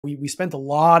We spent a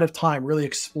lot of time really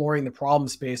exploring the problem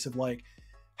space of like,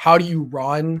 how do you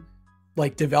run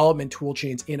like development tool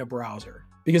chains in a browser?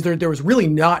 Because there was really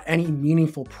not any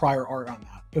meaningful prior art on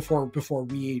that before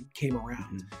we came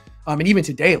around. And even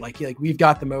today, like we've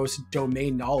got the most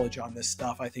domain knowledge on this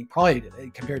stuff, I think, probably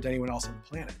compared to anyone else on the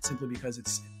planet, simply because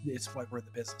it's what we're in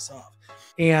the business of.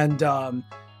 And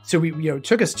so we it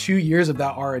took us 2 years of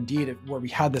that R&D to where we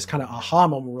had this kind of aha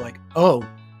moment. We're like, oh,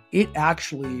 it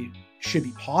actually should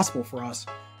be possible for us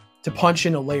to punch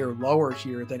in a layer lower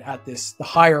here than at the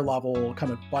higher level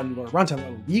kind of bundler runtime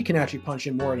level. We can actually punch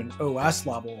in more at an OS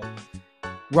level,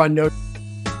 run Node.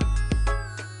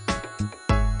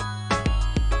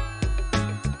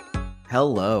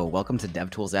 Hello, welcome to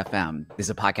devtools-fm. This is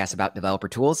a podcast about developer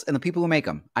tools and the people who make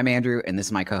them. I'm Andrew, and this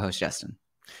is my co-host, Justin.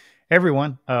 Hey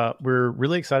everyone, we're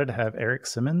really excited to have Eric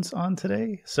Simmons on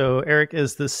today. So Eric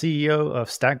is the CEO of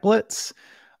StackBlitz.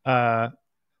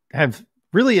 Have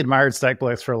really admired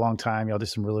StackBlitz for a long time. Y'all do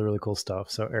some really, really cool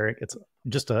stuff. So Eric, it's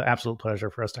just an absolute pleasure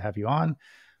for us to have you on.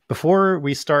 Before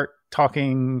we start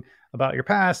talking about your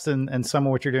past and some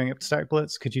of what you're doing at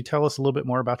StackBlitz, could you tell us a little bit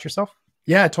more about yourself?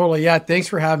 Yeah, totally. Yeah, thanks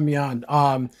for having me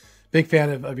on. Big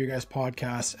fan of your guys'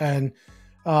 podcast. And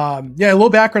a little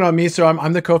background on me. So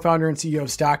I'm the co-founder and CEO of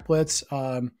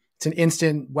StackBlitz. It's an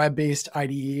instant web-based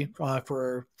IDE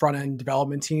for front-end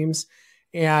development teams.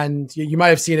 And you might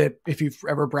have seen it if you've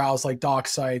ever browsed like doc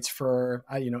sites for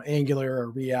Angular or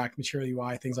React, Material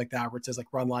UI, things like that, where it says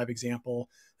like run live example.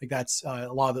 Like that's a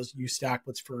lot of those use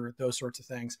StackBlitz for those sorts of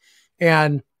things.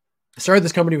 And I started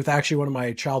this company with actually one of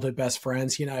my childhood best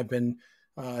friends. He and I have been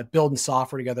building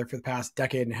software together for the past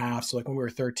decade and a half. So like when we were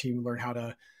 13, we learned how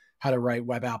to write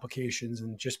web applications,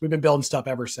 and just we've been building stuff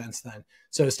ever since then.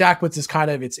 So StackBlitz is kind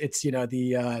of we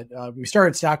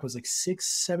started StackBlitz like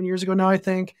 6-7 years ago now, I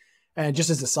think. And just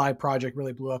as a side project,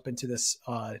 really blew up into this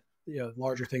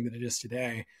larger thing that it is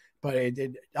today. But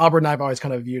Albert and I have always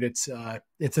kind of viewed it's a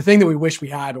thing that we wish we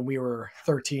had when we were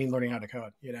 13, learning how to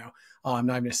code. Not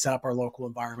even to set up our local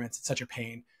environments. It's such a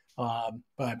pain.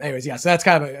 But anyways, yeah. So that's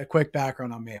kind of a quick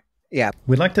background on me. Yeah.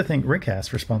 We'd like to thank Raycast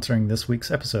for sponsoring this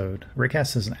week's episode.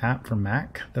 Raycast is an app for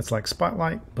Mac that's like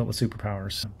Spotlight, but with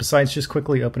superpowers. Besides just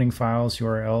quickly opening files,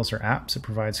 URLs, or apps, it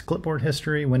provides clipboard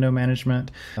history, window management,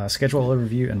 schedule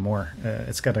overview, and more.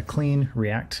 It's got a clean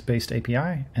React-based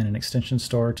API and an extension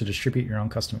store to distribute your own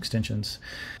custom extensions.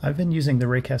 I've been using the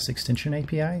Raycast extension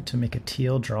API to make a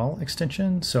TL draw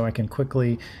extension so I can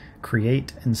quickly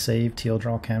create and save TL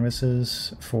draw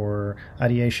canvases for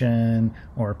ideation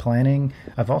or planning.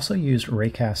 I've also used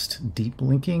Raycast deep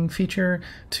linking feature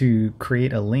to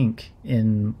create a link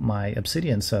in my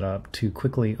Obsidian setup to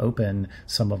quickly open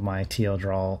some of my TL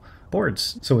draw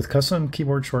boards. So with custom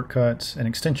keyboard shortcuts, an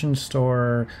extension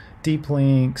store, deep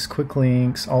links, quick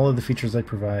links, all of the features they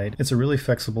provide, it's a really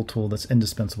flexible tool that's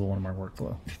indispensable in my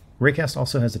workflow. Raycast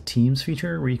also has a Teams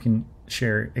feature where you can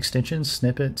share extensions,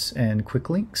 snippets, and quick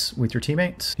links with your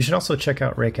teammates. You should also check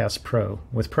out Raycast Pro.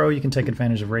 With Pro, you can take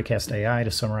advantage of Raycast AI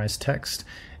to summarize text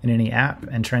in any app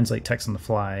and translate text on the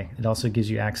fly. It also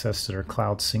gives you access to their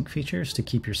cloud sync features to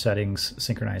keep your settings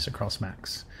synchronized across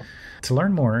Macs. To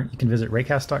learn more, you can visit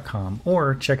raycast.com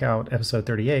or check out episode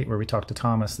 38, where we talked to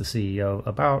Thomas, the CEO,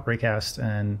 about Raycast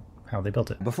and how they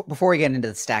built it. Before we get into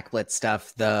the StackBlitz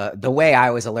stuff, the way I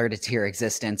was alerted to your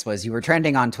existence was you were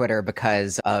trending on Twitter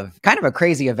because of kind of a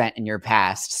crazy event in your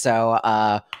past.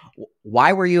 So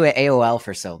why were you at AOL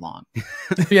for so long?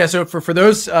 Yeah, so for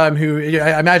those who,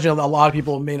 I imagine a lot of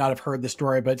people may not have heard the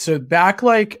story, but so back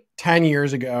like 10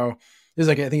 years ago, this is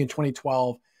like I think in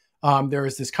 2012, there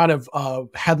was this kind of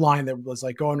headline that was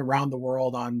like going around the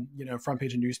world on front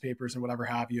page of newspapers and whatever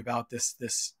have you about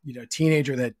this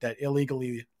teenager that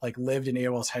illegally like lived in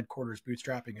AOL's headquarters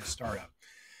bootstrapping a startup,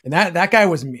 and that guy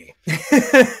was me.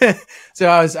 So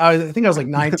I think I was like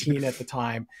 19 at the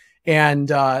time, and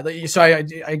so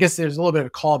I guess there's a little bit of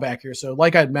a callback here. So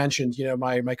like I'd mentioned,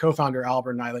 my co-founder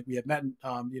Albert and I, like we had met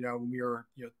when we were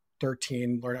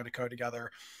 13, learned how to code together.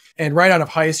 And right out of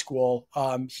high school,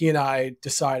 he and I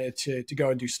decided to go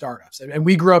and do startups. And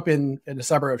we grew up in a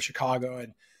suburb of Chicago.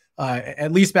 And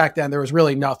at least back then, there was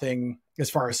really nothing as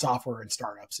far as software and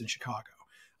startups in Chicago.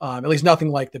 At least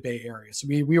nothing like the Bay Area. So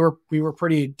we were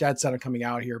pretty dead set on coming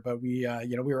out here, but we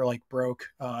were like broke,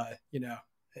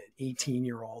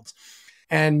 18-year-olds.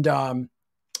 And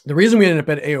the reason we ended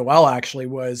up at AOL actually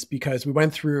was because we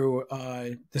went through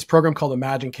this program called the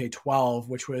Magic K-12,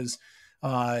 which was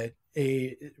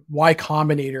a Y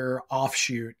Combinator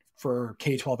offshoot for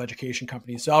K-12 education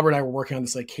companies. So Albert and I were working on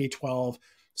this like K-12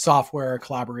 software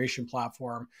collaboration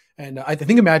platform. And I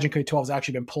think Magic of 12 has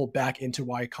actually been pulled back into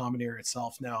Y Combinator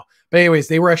itself now. But anyways,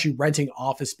 they were actually renting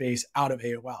office space out of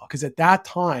AOL, because at that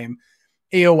time,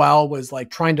 AOL was like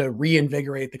trying to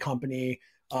reinvigorate the company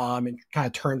and kind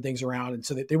of turn things around. And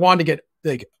so they wanted to get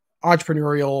like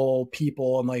entrepreneurial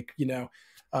people and like,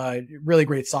 really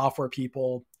great software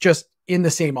people just in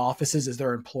the same offices as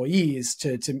their employees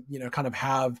to kind of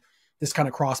have this kind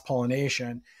of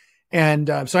cross-pollination. And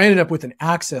so I ended up with an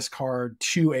access card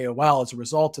to AOL as a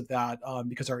result of that,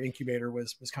 because our incubator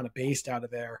was kind of based out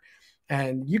of there.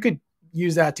 And you could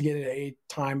use that to get at a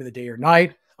time of the day or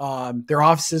night. Their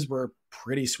offices were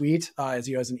pretty sweet, as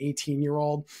an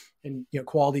 18-year-old, and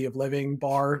quality of living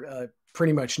bar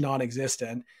pretty much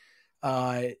non-existent.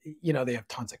 They have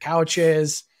tons of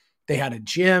couches. They had a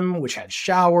gym which had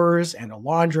showers and a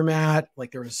laundromat.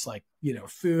 Like there was like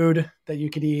food that you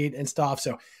could eat and stuff.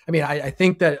 So I mean, I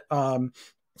think that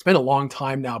it's been a long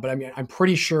time now, but I mean, I'm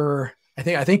pretty sure.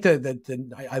 I think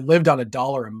that I lived on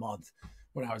 $1 a month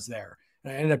when I was there.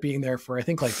 And I ended up being there for, I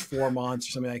think, like 4 months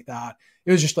or something like that.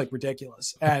 It was just like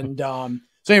ridiculous. And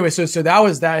so anyway, so that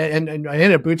was that. And I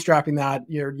ended up bootstrapping that,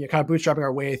 kind of bootstrapping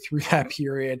our way through that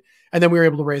period. And then we were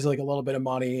able to raise like a little bit of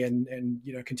money and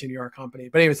continue our company.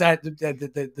 But anyways, that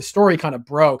the story kind of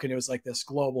broke, and it was like this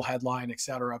global headline, et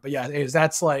cetera. But yeah,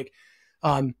 that's like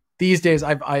these days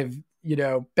I've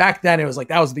back then it was like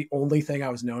that was the only thing I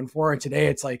was known for. And today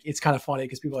it's like, it's kind of funny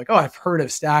because people are like, oh, I've heard of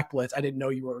StackBlitz. I didn't know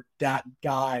you were that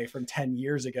guy from 10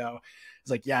 years ago. It's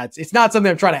like, yeah, it's not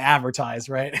something I'm trying to advertise,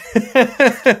 right?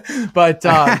 But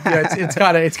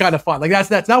it's kind of fun. Like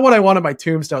that's not what I want on my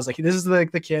tombstone. I was like, this is the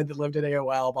kid that lived at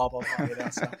AOL, blah blah blah.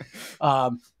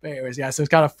 So, anyways, yeah, so it's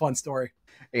kind of a fun story.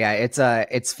 Yeah,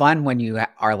 it's fun when you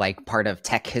are like part of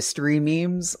tech history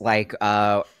memes. Like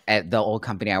at the old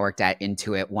company I worked at,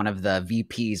 Intuit, one of the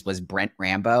VPs was Brent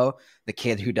Rambo, the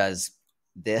kid who does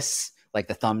this, like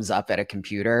the thumbs up at a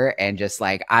computer, and just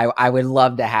like I would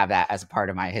love to have that as a part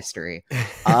of my history.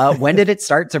 When did it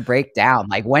start to break down?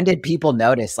 Like when did people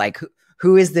notice? Like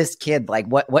who is this kid? Like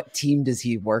what team does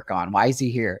he work on? Why is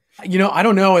he here? I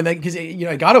don't know, and because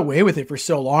I got away with it for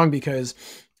so long because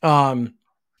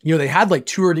they had like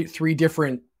 2 or 3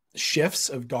 different shifts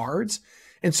of guards,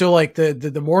 and so like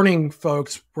the morning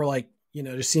folks were like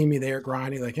just seeing me there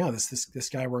grinding, like this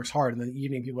guy works hard, and then the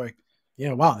evening people were like,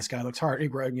 wow, this guy looks hard. He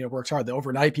works hard. The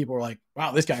overnight people were like,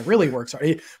 wow, this guy really works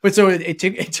hard. But so it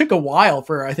took a while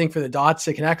for the dots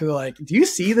to connect. They're like, do you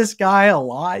see this guy a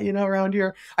lot, around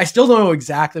here? I still don't know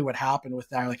exactly what happened with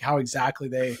that, like how exactly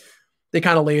they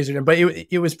kind of lasered him. But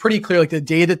it was pretty clear, like the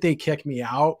day that they kicked me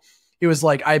out, it was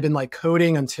like I'd been like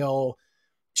coding until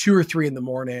 2 or 3 in the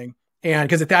morning. And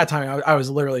because at that time I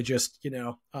was literally just,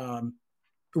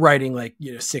 writing like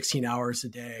 16 hours a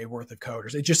day worth of code.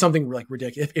 It's just something like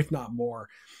ridiculous, if not more.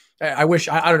 I wish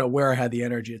I don't know where I had the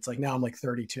energy. It's like now I'm like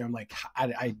 32. I'm like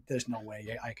I there's no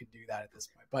way I could do that at this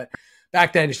point. But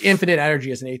back then, just infinite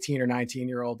energy as an 18 or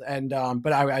 19-year-old. And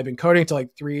but I've been coding till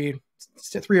like 3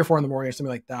 or 4 in the morning or something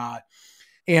like that.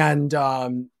 And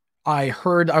I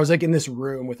was like in this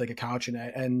room with like a couch in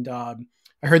it, and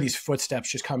I heard these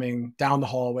footsteps just coming down the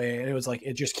hallway, and it was like,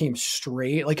 it just came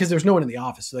straight, like, cause there's no one in the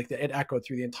office. So like it echoed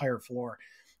through the entire floor,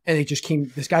 and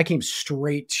this guy came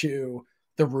straight to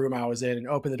the room I was in and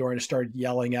opened the door and just started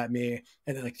yelling at me,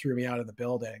 and then like threw me out of the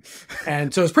building.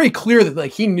 And so it's pretty clear that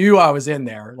like, he knew I was in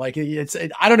there. Like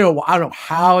I don't know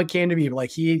how it came to be, but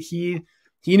like he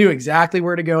knew exactly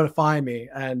where to go to find me,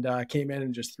 and came in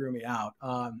and just threw me out.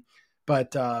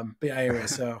 But yeah, anyway,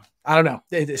 so I don't know.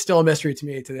 It's still a mystery to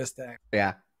me to this day.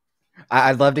 Yeah.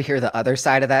 I'd love to hear the other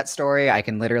side of that story. I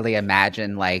can literally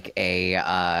imagine like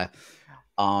a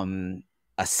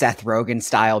Seth Rogen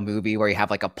style movie where you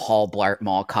have like a Paul Blart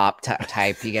Mall Cop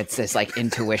type. He gets this like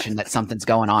intuition that something's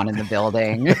going on in the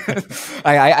building.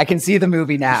 I can see the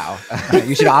movie now.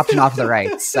 You should option off the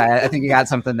rights. I think you got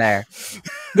something there.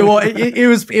 Well, it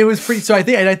was pretty. So I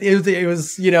think it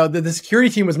was the security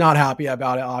team was not happy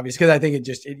about it, obviously, because I think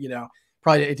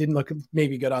probably it didn't look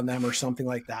maybe good on them or something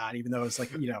like that. Even though it's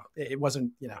like it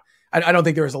wasn't I don't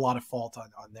think there was a lot of fault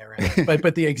on their end.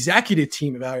 But the executive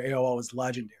team of AOL was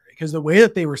legendary, because the way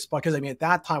that they respond. Because I mean, at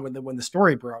that time when the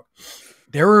story broke,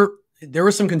 there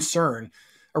was some concern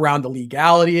around the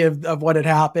legality of what had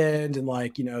happened, and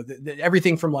like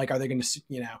everything from like, are they going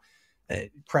to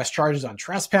press charges on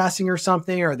trespassing or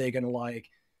something? Are they going to like,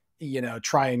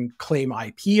 try and claim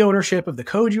IP ownership of the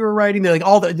code you were writing? They're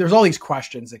like there's all these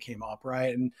questions that came up.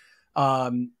 Right. And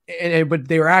but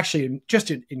they were actually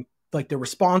just like the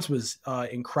response was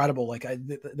incredible. Like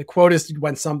the quote is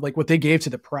when like what they gave to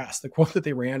the press, the quote that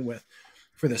they ran with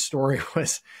for the story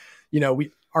was,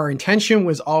 our intention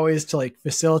was always to like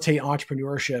facilitate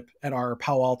entrepreneurship at our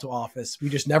Palo Alto office. We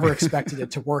just never expected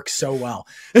it to work so well.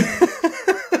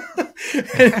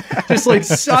 Just like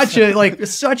such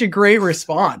a great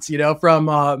response, you know, from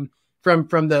the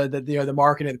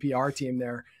marketing and the PR team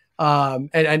there.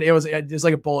 And it was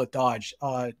like a bullet dodge,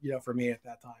 you know, for me at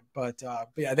that time. But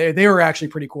yeah, they were actually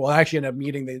pretty cool. I actually ended up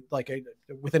meeting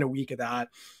within a week of that,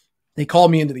 they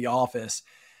called me into the office,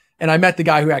 and I met the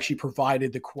guy who actually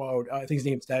provided the quote. I think his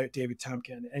name's David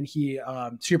Temkin, and he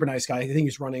super nice guy. I think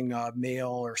he's running mail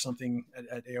or something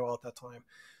at AOL at that time.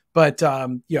 But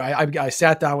you know, I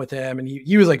sat down with him, and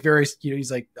he was like very, you know,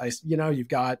 he's like, you've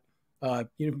got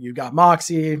you've got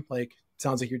Moxie, like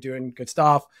sounds like you're doing good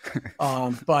stuff,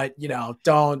 but you know,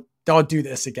 don't do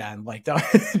this again. Like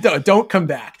don't come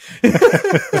back.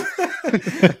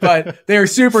 But they're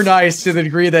super nice to the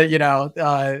degree that you know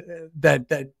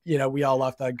that you know we all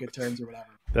left on good terms or whatever.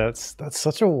 That's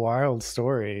such a wild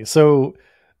story. So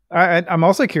I'm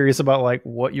also curious about like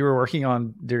what you were working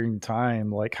on during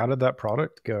time. Like, how did that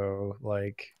product go?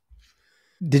 Like,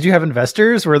 did you have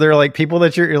investors? Were there like people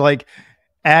that you're like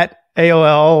at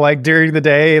AOL like during the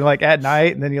day and like at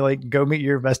night, and then you like go meet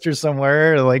your investors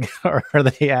somewhere? Or, like, are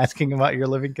they asking about your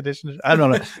living conditions? I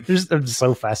don't know. I'm just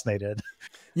so fascinated.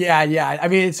 Yeah. I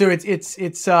mean, so it's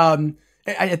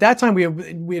at that time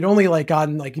we had only like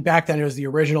gotten like back then it was the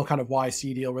original kind of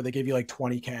YC deal where they gave you like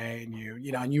 $20K and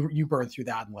you burned through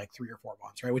that in like 3 or 4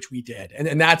 months, right? Which we did,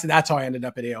 and that's how I ended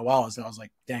up at AOL. Is I was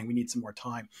like, dang, we need some more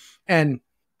time. And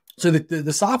so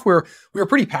the software, we were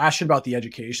pretty passionate about the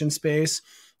education space.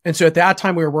 And so at that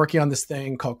time we were working on this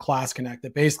thing called Class Connect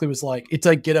that basically was like, it's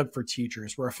like GitHub for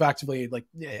teachers, where effectively like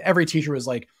every teacher was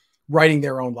like writing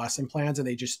their own lesson plans,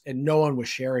 and no one was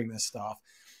sharing this stuff.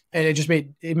 And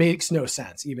it makes no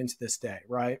sense even to this day.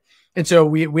 Right. And so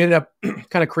we ended up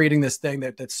kind of creating this thing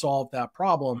that solved that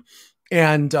problem.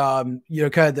 And, you know,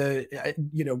 kind of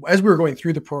as we were going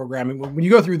through the program, and when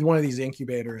you go through one of these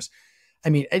incubators, I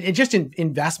mean, it just in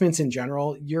investments in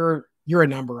general, you're a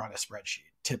number on a spreadsheet.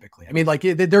 Typically, I mean, like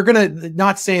they're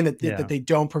not saying that they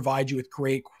don't provide you with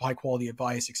great high quality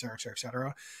advice, et cetera, et cetera, et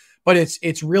cetera. But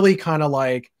it's really kind of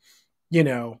like, you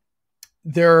know,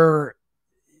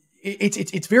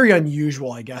 it's very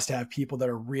unusual, I guess, to have people that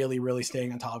are really, really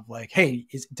staying on top of like, hey,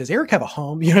 does Eric have a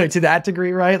home? You know, to that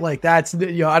degree, right? Like that's,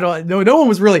 you know, no one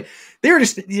was really,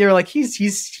 they're like,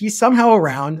 he's somehow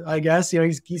around, I guess, you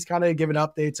know, he's kind of giving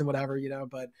updates and whatever, you know,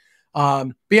 but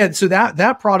yeah, so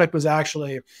that product was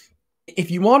actually,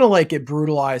 if you want to like get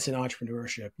brutalized in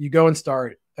entrepreneurship, you go and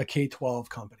start a K-12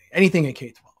 company, anything in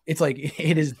K-12. It's like,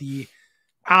 it is the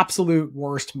absolute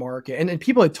worst market. And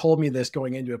people had told me this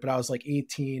going into it, but I was like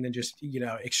 18 and just, you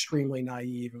know, extremely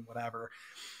naive and whatever.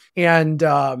 And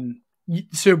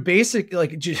so basically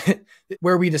like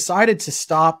where we decided to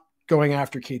stop going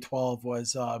after K-12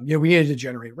 was, you know, we needed to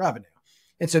generate revenue.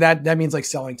 And so that means like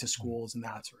selling to schools and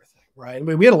that sort of thing. Right. I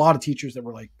mean, we had a lot of teachers that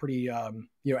were like pretty, you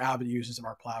know, avid users of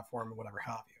our platform and whatever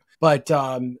have you. But,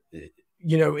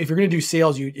 you know, if you're going to do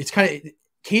sales, it's kind of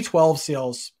K-12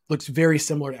 sales looks very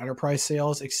similar to enterprise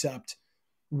sales, except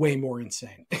way more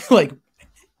insane, like,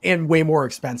 and way more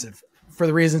expensive for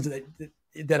the reasons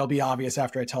that'll be obvious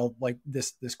after I tell like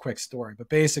this quick story. But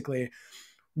basically,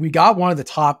 we got one of the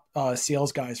top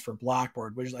sales guys for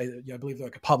Blackboard, which is, I believe,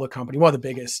 like a public company, one of the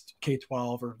biggest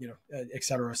K-12 or, you know, et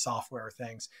cetera, software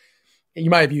things. You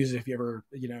might have used it if you ever,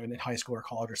 you know, in high school or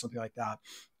college or something like that.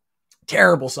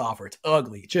 Terrible software. It's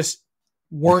ugly. Just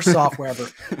worst software ever.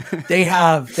 They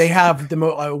have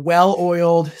the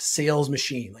well-oiled sales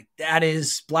machine. Like that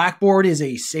is, Blackboard is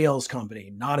a sales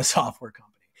company, not a software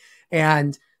company.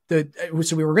 And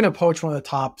so we were going to poach one of the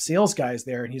top sales guys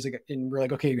there, and he's like, and we're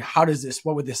like, okay,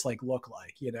 what would this like look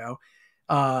like, you know,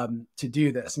 to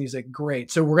do this? And he's like,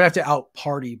 great. So we're gonna have to out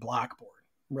party Blackboard.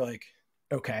 We're like,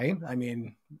 okay. I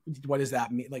mean, what does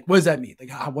that mean? Like, what does that mean?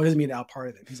 Like, what does it mean to out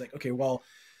party them? He's like, okay, well,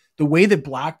 the way that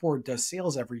Blackboard does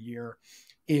sales every year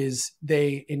is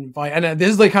they invite, and this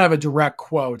is like kind of a direct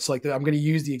quote. It's like, I'm going to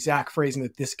use the exact phrasing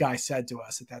that this guy said to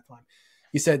us at that time.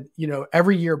 He said, you know,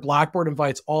 every year Blackboard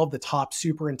invites all of the top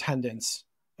superintendents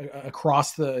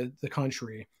across the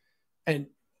country and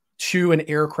to an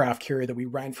aircraft carrier that we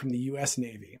rent from the US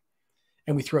Navy.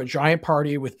 And we throw a giant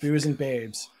party with booze and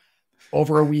babes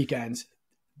over a weekend.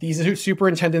 These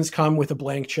superintendents come with a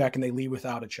blank check and they leave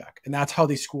without a check. And that's how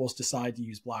these schools decide to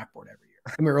use Blackboard every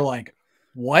year. And we were like,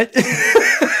 what?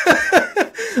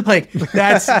 Like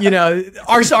that's,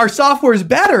 our software is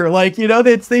better. Like,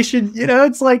 they should,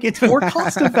 it's like, it's more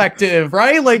cost effective,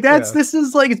 right? Like this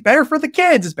is like, it's better for the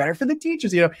kids. It's better for the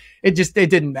teachers. It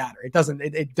didn't matter. It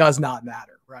does not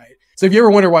matter. Right. So if you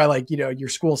ever wonder why, like, your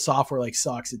school software like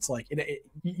sucks, it's like,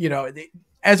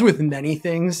 as with many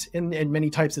things in many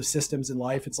types of systems in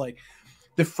life, it's like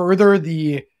the further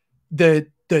the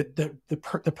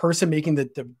person making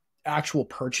the actual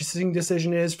purchasing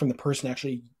decision is from the person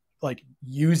actually like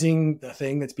using the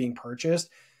thing that's being purchased,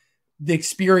 the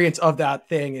experience of that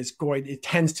thing it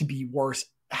tends to be worse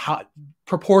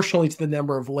proportionally to the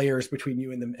number of layers between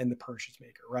you and the purchase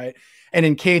maker, right? And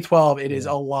in K-12, it is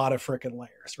a lot of freaking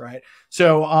layers, right?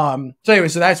 So anyway,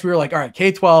 we were like, all right,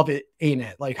 K-12, it ain't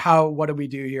it. Like what do we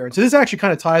do here? And so this actually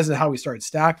kind of ties into how we started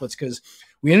StackBlitz, because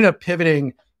we ended up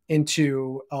pivoting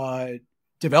into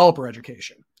developer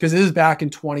education, because this is back in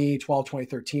 2012,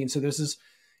 2013. So this is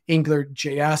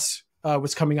AngularJS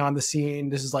was coming on the scene.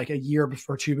 This is like a year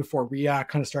or two before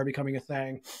React kind of started becoming a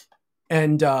thing.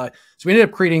 And so we ended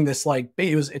up creating this, like,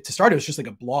 it was just like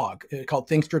a blog called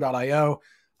thinkster.io.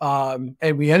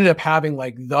 And we ended up having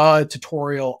like the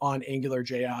tutorial on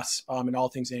AngularJS and all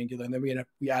things Angular. And then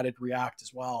we added React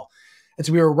as well. And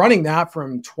so we were running that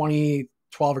from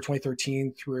 2012 or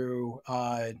 2013 through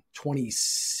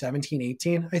 2017,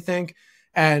 18, I think.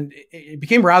 And it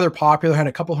became rather popular, had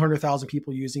a couple 100,000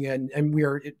 people using it. And we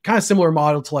are kind of similar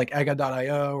model to like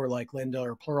ega.io or like Lynda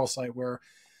or Pluralsight, where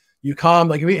you come,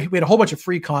 like we had a whole bunch of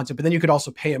free content, but then you could also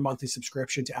pay a monthly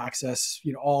subscription to access,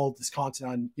 all this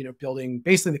content on, building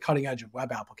basically the cutting edge of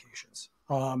web applications.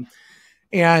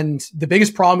 And the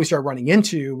biggest problem we started running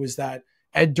into was that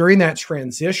during that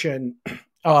transition,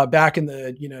 back in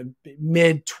the,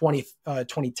 mid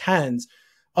 2010s,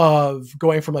 of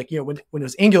going from like, when it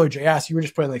was AngularJS, you were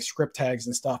just putting like script tags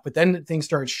and stuff, but then things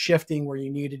started shifting where you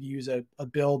needed to use a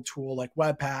build tool like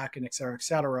Webpack and et cetera, et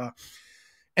cetera.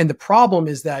 And the problem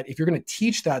is that if you're going to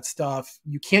teach that stuff,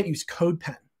 you can't use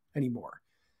CodePen anymore,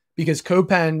 because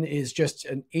CodePen is just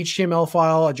an HTML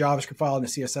file, a JavaScript file, and a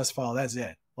CSS file. That's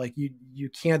it. Like you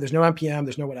can't, there's no NPM,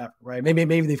 there's no whatever, right?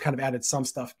 Maybe they've kind of added some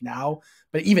stuff now,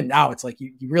 but even now it's like,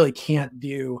 you really can't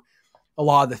do a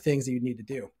lot of the things that you need to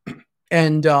do.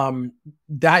 And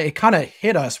that it kind of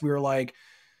hit us. We were like,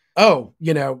 oh,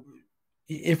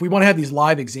 if we want to have these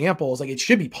live examples, like it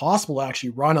should be possible to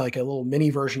actually run like a little mini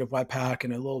version of Webpack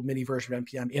and a little mini version of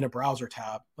NPM in a browser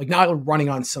tab, like not running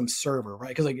on some server, right?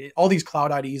 Because like all these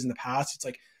cloud IDs in the past, it's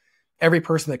like every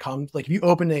person that comes, like if you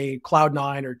open a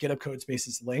Cloud9 or GitHub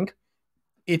Codespaces link,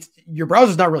 your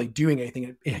browser's not really doing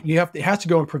anything. It has to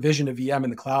go and provision a VM in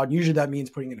the cloud. Usually that means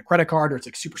putting in a credit card, or it's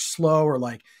like super slow, or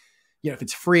like, if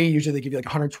it's free, usually they give you like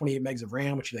 128 megs of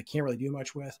RAM, which they can't really do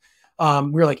much with.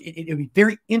 We were like, it would be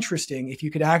very interesting if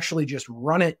you could actually just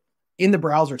run it in the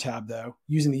browser tab, though,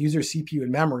 using the user's CPU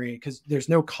and memory, because there's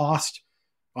no cost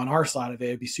on our side of it.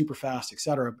 It'd be super fast, et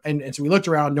cetera. And so we looked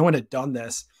around, no one had done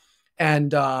this.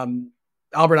 And Albert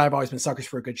and I have always been suckers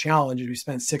for a good challenge. We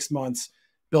spent 6 months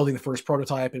building the first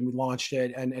prototype, and we launched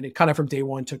it. And it kind of from day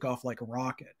one took off like a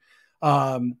rocket.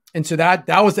 And so that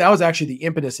was actually the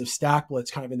impetus of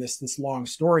StackBlitz, kind of in this long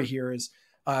story here, is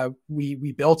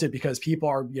we built it because people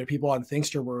on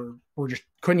Thinkster were just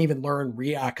couldn't even learn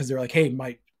React, because they're like, hey,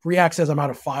 my React says I'm out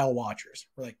of file watchers.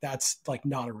 We're like, that's like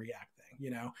not a React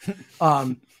thing,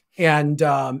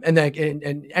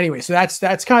 and anyway, so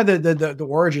that's kind of the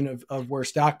origin of where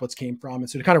StackBlitz came from. And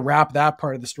so to kind of wrap that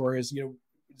part of the story is,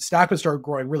 StackBlitz started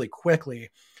growing really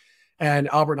quickly. And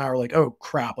Albert and I were like, oh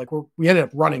crap. Like we ended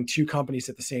up running two companies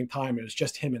at the same time. It was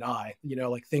just him and I,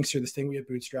 like Thinkster, this thing we had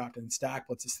bootstrapped, and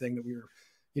StackBlitz, this thing that we were,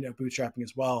 bootstrapping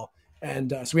as well.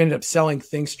 And so we ended up selling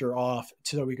Thinkster off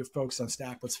so we could focus on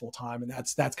StackBlitz full time. And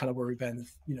that's kind of where we've been,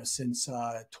 since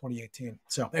 2018.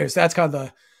 So anyways, that's kind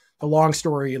of the long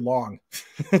story long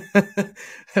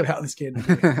of how this came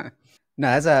to be.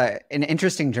 No, that's an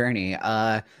interesting journey.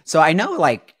 So I know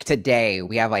like today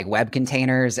we have like web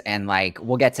containers, and like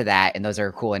we'll get to that, and those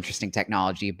are cool, interesting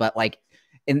technology. But like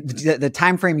in the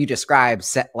time frame you described,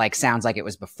 sounds like it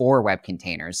was before web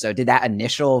containers. So did that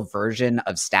initial version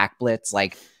of StackBlitz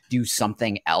like do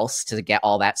something else to get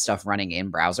all that stuff running in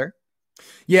browser?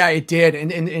 Yeah, it did,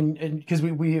 and because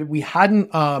we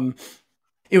hadn't.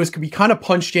 We kind of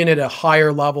punched in at a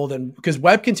higher level than, because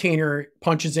web container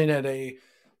punches in at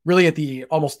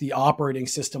almost the operating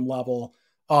system level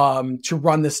to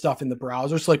run this stuff in the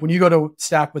browser. So like when you go to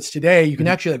StackBlitz today, you can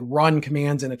actually like run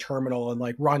commands in a terminal and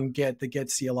like run the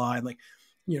git CLI and like,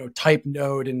 type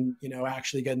node and,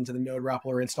 actually get into the node REPL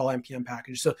or install NPM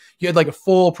package. So you had like a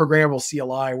full programmable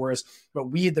CLI, whereas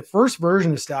the first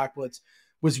version of StackBlitz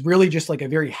was really just like a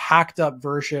very hacked up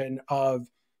version of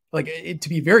to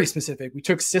be very specific, we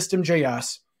took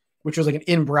System.js, which was like an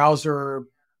in-browser,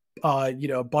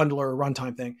 bundler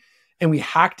runtime thing, and we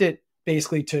hacked it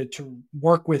basically to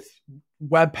work with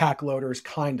Webpack loaders,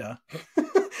 kinda.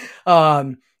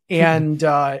 And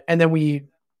then we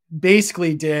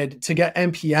basically did, to get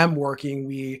NPM working,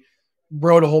 we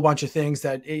wrote a whole bunch of things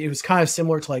that it was kind of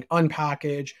similar to like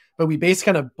unpackage, but we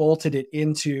basically kind of bolted it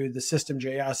into the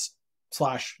System.js /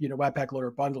 Webpack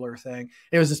loader bundler thing.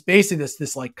 It was just basically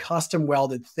this like custom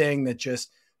welded thing that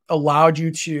just allowed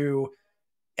you to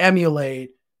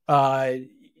emulate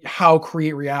how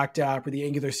Create React App or the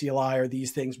Angular CLI or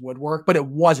these things would work, but it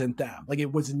wasn't them. Like,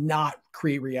 it was not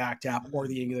Create React App or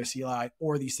the Angular CLI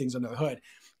or these things under the hood.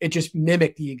 It just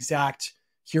mimicked the exact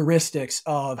heuristics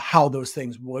of how those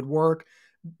things would work,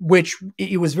 which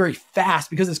it was very fast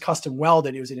because it's custom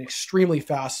welded. It was an extremely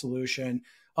fast solution,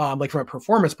 like from a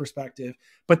performance perspective.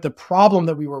 But the problem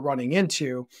that we were running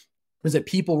into was that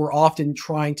people were often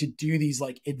trying to do these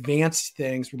like advanced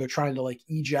things where they're trying to like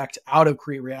eject out of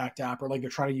Create React App, or like they're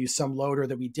trying to use some loader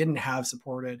that we didn't have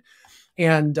supported.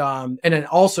 And then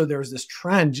also there's this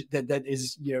trend that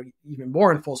is, even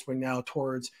more in full swing now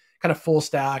towards kind of full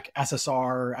stack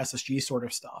SSR, SSG sort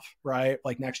of stuff, right?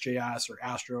 Like Next.js or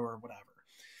Astro or whatever.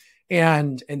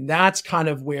 And that's kind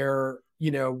of where,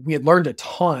 we had learned a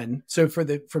ton. So from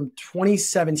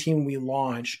 2017, we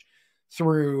launched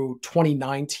through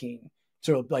 2019.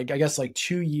 So like, I guess like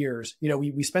 2 years,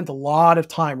 we spent a lot of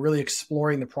time really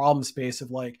exploring the problem space of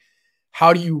like,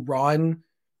 how do you run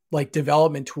like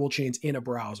development tool chains in a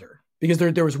browser? Because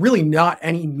there was really not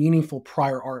any meaningful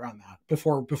prior art on that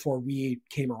before we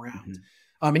came around.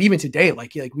 And even today,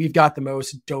 like we've got the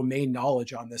most domain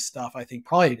knowledge on this stuff, I think,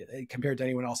 probably compared to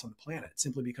anyone else on the planet,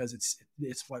 simply because it's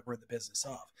what we're in the business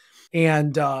of.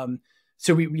 And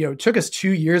so we, it took us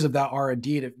 2 years of that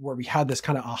R&D where we had this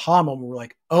kind of aha moment where we're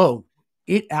like, oh,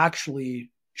 it actually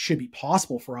should be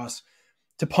possible for us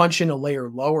to punch in a layer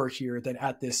lower here than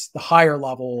at the higher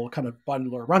level kind of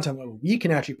bundler runtime level. We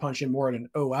can actually punch in more at an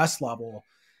OS level,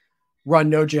 run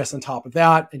Node.js on top of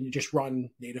that, and you just run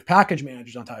native package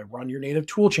managers on top of it, run your native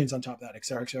tool chains on top of that, et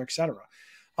cetera, et cetera, et cetera.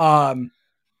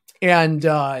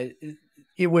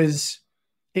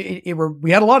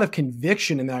 We had a lot of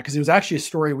conviction in that because it was actually a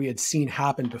story we had seen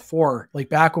happen before. Like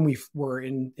back when we were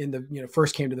in the,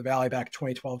 first came to the Valley back in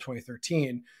 2012,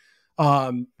 2013,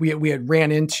 we had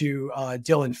ran into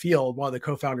Dylan Field, one of the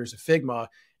co-founders of Figma.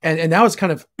 And that was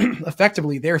kind of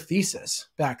effectively their thesis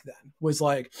back then, was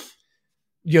like,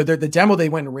 the demo they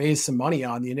went and raised some money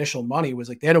on, the initial money was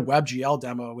like, they had a WebGL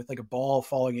demo with like a ball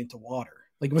falling into water.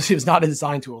 Like it was not a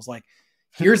design tool. It was like,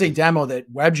 here's a demo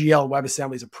that WebGL and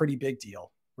WebAssembly is a pretty big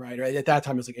deal, right? At that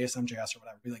time it was like ASM.js or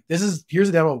whatever. Be like, here's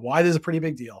a demo of why this is a pretty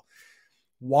big deal,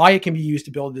 why it can be used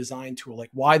to build a design tool,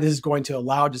 like why this is going to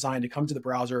allow design to come to the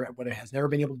browser when it has never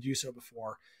been able to do so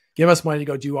before. Give us money to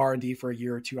go do R&D for a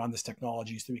year or two on this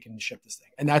technology so we can ship this thing.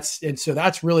 And so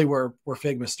that's really where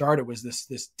Figma started, was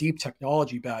this deep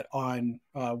technology bet on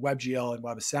WebGL and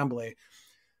WebAssembly.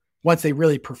 Once they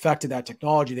really perfected that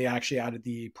technology, they actually added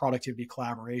the productivity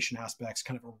collaboration aspects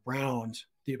kind of around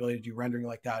the ability to do rendering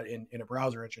like that in a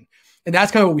browser engine. And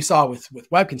that's kind of what we saw with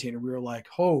WebContainer. We were like,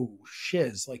 oh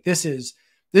shiz, like this is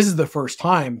the first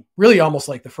time, really almost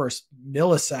like the first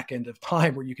millisecond of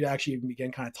time where you could actually even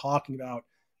begin kind of talking about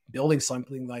building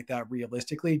something like that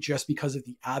realistically, just because of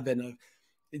the advent of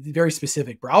very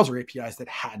specific browser APIs that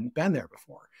hadn't been there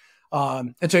before.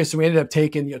 And so we ended up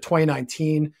taking,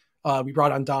 2019, we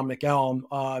brought on Dominic Elm,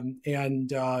 and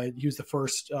he was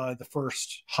the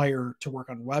first hire to work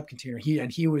on WebContainer.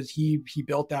 He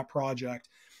built that project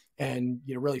and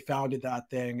really founded that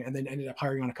thing, and then ended up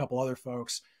hiring on a couple other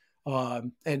folks.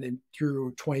 And then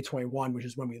through 2021, which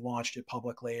is when we launched it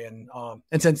publicly, and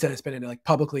since then it's been like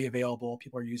publicly available.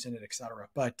 People are using it, etc.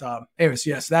 But anyways,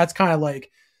 yes, that's kind of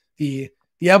like the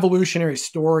evolutionary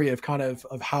story of kind of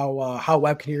how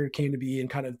WebContainer came to be, and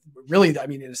kind of really, I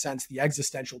mean, in a sense, the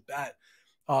existential bet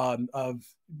of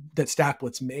that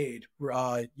StackBlitz made,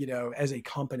 as a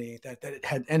company that it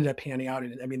had ended up panning out.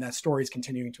 And I mean, that story is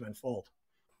continuing to unfold.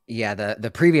 Yeah,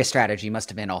 the previous strategy must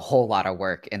have been a whole lot of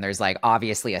work, and there's like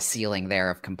obviously a ceiling there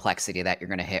of complexity that you're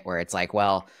going to hit, where it's like,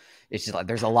 well, it's just like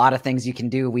there's a lot of things you can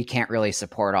do. We can't really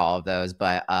support all of those,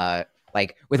 but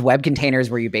like with web containers,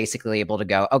 were you basically able to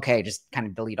go, okay, just kind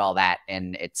of delete all that,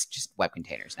 and it's just web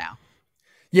containers now?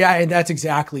 Yeah, and that's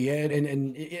exactly it.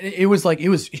 And it was like, it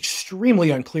was extremely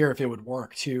unclear if it would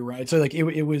work too, right? So like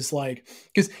it was like,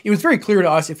 because it was very clear to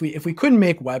us if we couldn't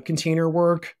make web container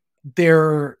work,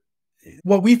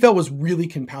 what we felt was really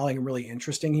compelling and really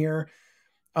interesting here,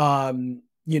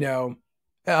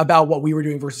 about what we were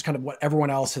doing versus kind of what everyone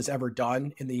else has ever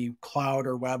done in the cloud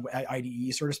or web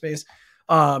IDE sort of space.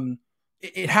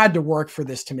 It had to work for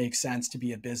this to make sense, to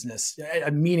be a business,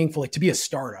 a meaningful, like to be a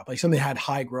startup, like something that had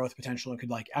high growth potential and could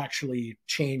like actually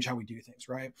change how we do things.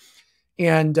 Right.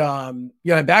 And,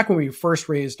 back when we first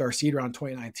raised our seed round in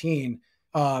 2019,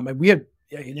 and we had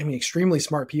extremely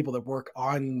smart people that work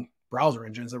on browser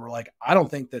engines that were like, I don't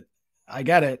think that I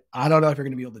get it. I don't know if you're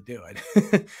going to be able to do it.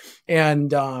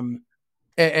 and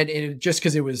it just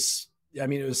cause it's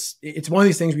one of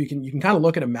these things where you can kind of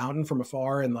look at a mountain from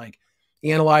afar and like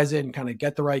analyze it and kind of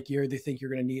get the right gear they think you're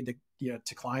going to need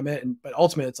to climb it. But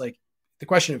ultimately it's like the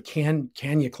question of can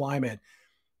you climb it?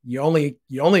 You only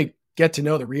get to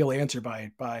know the real answer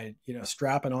by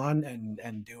strapping on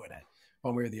and doing it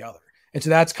one way or the other. And so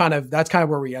that's kind of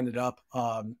where we ended up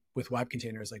with web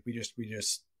containers. Like we just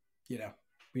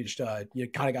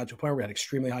kind of got to a point where we had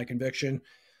extremely high conviction,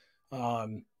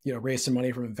 raised some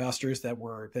money from investors that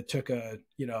took a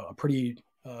pretty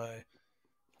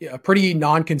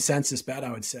non-consensus bet,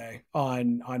 I would say,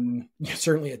 on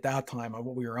certainly at that time on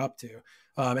what we were up to.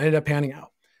 Ended up panning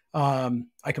out.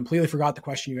 I completely forgot the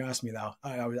question you asked me though.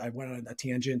 I went on a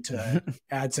tangent to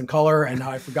add some color and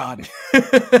now I've forgotten.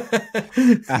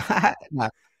 No,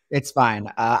 it's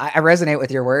fine. I resonate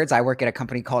with your words. I work at a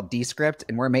company called Descript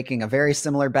and we're making a very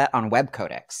similar bet on web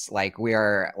codecs. Like we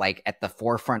are like at the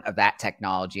forefront of that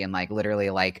technology and like literally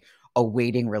like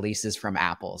awaiting releases from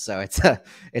Apple. So it's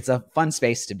a fun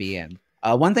space to be in.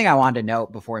 One thing I wanted to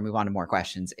note before we move on to more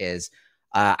questions is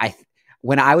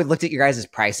when I looked at your guys'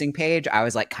 pricing page, I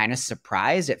was like kind of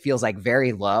surprised. It feels like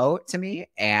very low to me.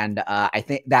 And I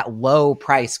think that low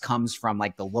price comes from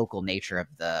like the local nature of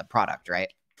the product, right?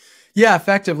 Yeah,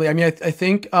 effectively. I mean, I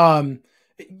think,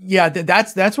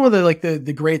 that's one of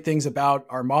the great things about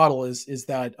our model is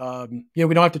that, we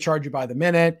don't have to charge you by the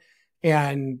minute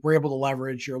and we're able to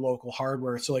leverage your local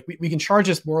hardware. So like we can charge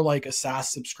this more like a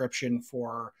SaaS subscription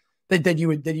for that you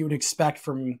would expect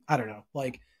from, I don't know,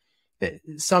 like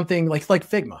something like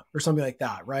Figma or something like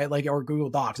that, right? Like, or Google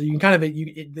Docs. So you can kind of,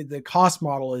 the cost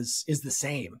model is the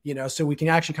same, so we can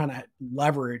actually kind of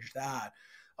leverage that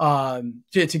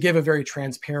to give a very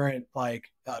transparent,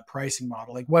 pricing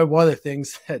model. Like one of the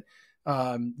things that,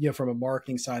 from a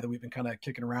marketing side that we've been kind of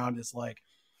kicking around is like,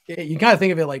 you kind of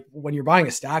think of it like when you're buying a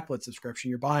StackBlitz subscription,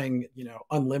 you're buying,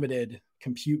 unlimited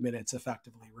compute minutes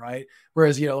effectively, right?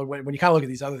 Whereas, when you kind of look at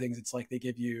these other things, it's like they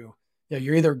give you,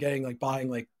 you're either getting buying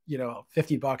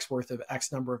 $50 worth of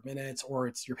X number of minutes,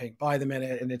 or you're paying by the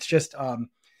minute. And it's just,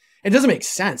 it doesn't make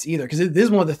sense either. Cause this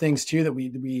is one of the things too, that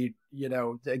we,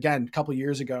 again, a couple of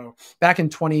years ago, back in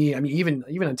even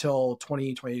until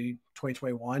 2020,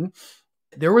 2021,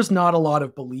 there was not a lot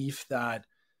of belief that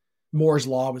Moore's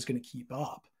law was going to keep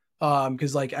up.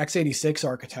 Cause x86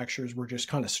 architectures were just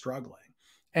kind of struggling.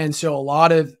 And so a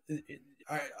lot of,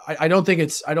 I don't think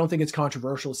it's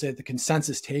controversial to say that the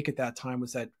consensus take at that time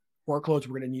was that workloads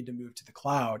were going to need to move to the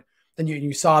cloud. Then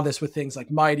you saw this with things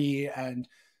like Mighty and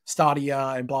Stadia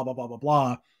and blah, blah, blah, blah,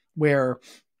 blah, where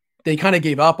they kind of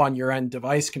gave up on your end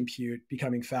device compute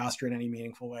becoming faster in any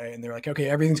meaningful way. And they're like, okay,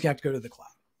 everything's going to have to go to the cloud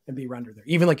and be rendered there,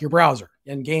 even like your browser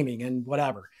and gaming and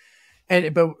whatever.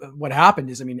 But what happened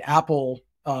is, Apple,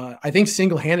 I think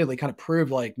single-handedly kind of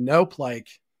proved nope,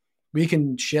 we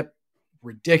can ship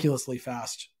ridiculously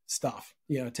fast stuff,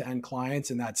 to end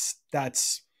clients. And that's, and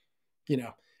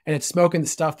it's smoking the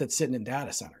stuff that's sitting in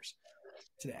data centers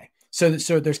today. So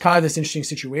there's kind of this interesting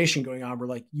situation going on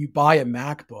where you buy a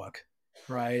MacBook,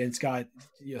 right? And it's got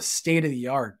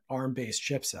state-of-the-art ARM-based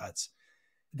chipsets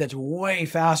that's way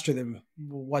faster than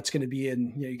what's going to be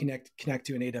in, you connect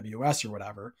to an AWS or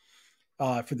whatever,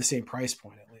 for the same price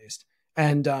point at least.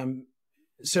 And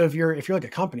so if you're like a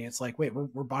company, it's like, wait,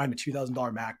 we're buying a $2,000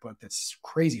 MacBook that's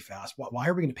crazy fast. Why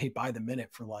are we going to pay by the minute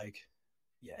for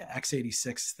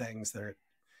x86 things that are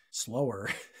slower,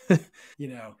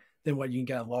 than what you can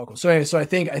get on local? So I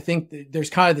think there's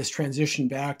kind of this transition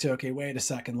back to, okay, wait a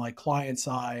second, client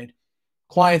side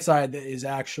that is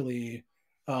actually,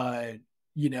 the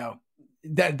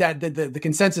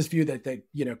consensus view that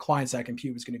client side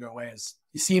compute was going to go away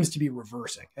seems to be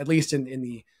reversing, at least in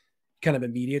the kind of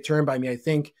immediate term. But I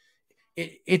think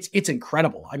it's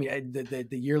incredible. The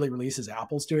yearly releases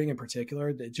Apple's doing in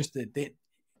particular,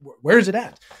 where does it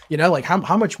end?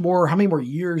 How many more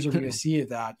years are we going to see of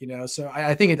that? So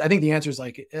I think the answer is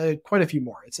quite a few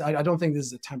more. I don't think this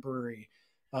is a temporary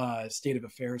state of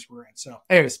affairs we're in. So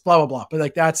anyways, blah, blah, blah.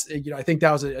 But that's, I think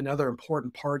that was another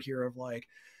important part here of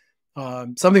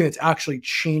something that's actually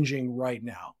changing right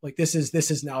now. This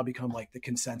has now become the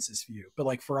consensus view.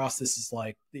 But for us, this is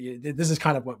this is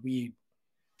kind of what we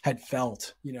had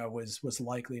felt, was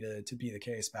likely to be the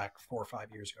case back 4 or 5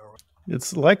 years ago.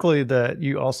 It's likely that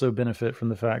you also benefit from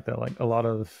the fact that like a lot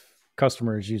of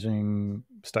customers using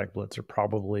StackBlitz are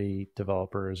probably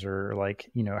developers or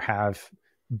like, have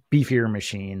beefier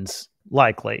machines,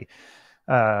 likely.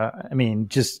 I mean,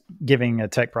 just giving a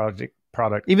tech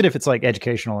product, even if it's like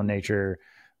educational in nature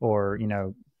or,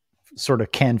 sort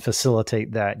of can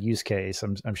facilitate that use case,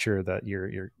 I'm sure that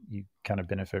you kind of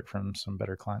benefit from some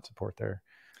better client support there.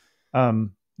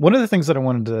 One of the things that I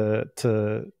wanted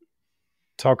to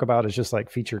talk about is just like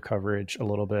feature coverage a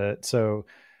little bit. So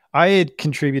I had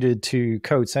contributed to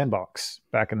Code Sandbox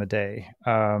back in the day.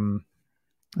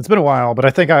 It's been a while, but I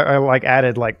think I like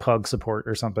added like pug support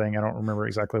or something. I don't remember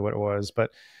exactly what it was,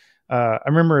 but I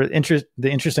remember the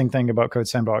interesting thing about Code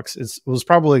Sandbox was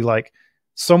probably like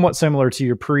somewhat similar to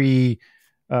your pre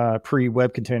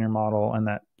web container model, and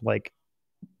that like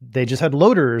they just had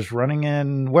loaders running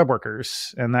in web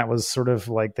workers, and that was sort of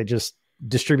like they just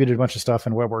distributed a bunch of stuff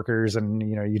in web workers, and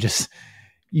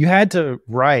you had to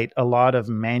write a lot of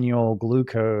manual glue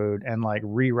code and like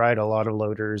rewrite a lot of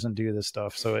loaders and do this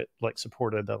stuff so it like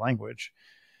supported the language.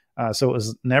 So it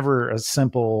was never as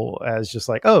simple as just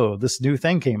like, oh, this new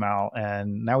thing came out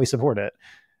and now we support it.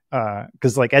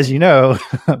 Because like, as you know,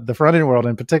 the front end world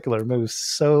in particular moves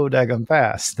so daggum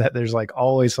fast that there's like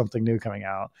always something new coming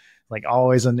out, like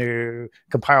always a new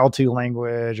compile to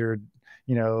language or,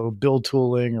 build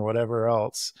tooling or whatever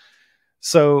else.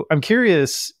 So I'm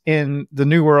curious, in the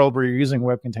new world where you're using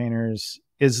web containers,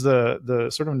 is the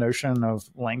sort of notion of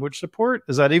language support,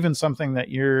 is that even something that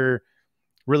you're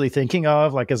really thinking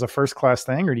of like as a first class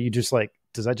thing, or do you just like,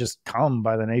 does that just come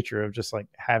by the nature of just like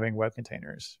having web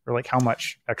containers, or like how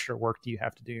much extra work do you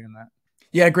have to do in that?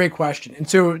 Yeah, great question. And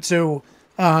so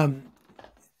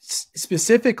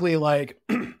specifically, like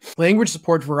language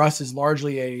support for us is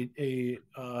largely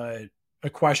a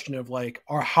question of like,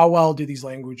 how well do these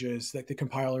languages, like the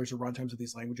compilers or runtimes of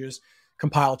these languages,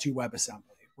 compile to WebAssembly,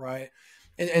 right?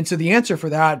 And so the answer for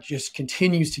that just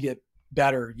continues to get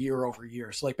better year over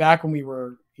year. So like back when we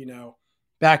were,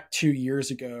 back 2 years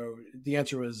ago, the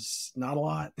answer was not a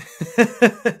lot.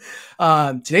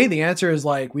 Today, the answer is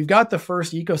like, we've got the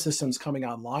first ecosystems coming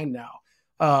online now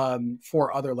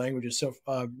for other languages. So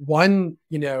one,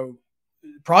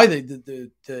 probably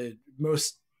the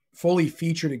most fully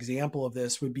featured example of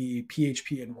this would be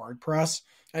PHP and WordPress.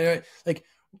 And like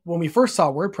when we first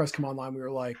saw WordPress come online, we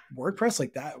were like, WordPress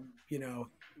like that,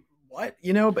 what,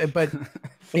 but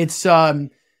it's,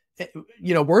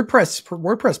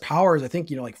 WordPress powers, I think,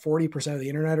 like 40% of the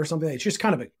internet or something. It's just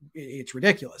kind of it's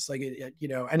ridiculous. Like,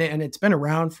 and it's been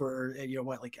around for,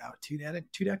 two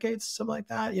decades, something like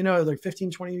that, like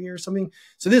 15, 20 years, something.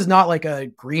 So this is not like a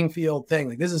greenfield thing.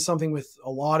 Like this is something with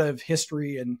a lot of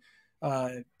history and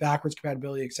backwards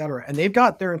compatibility, et cetera. And they've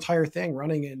got their entire thing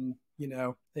running in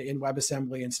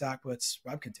WebAssembly and StackBlitz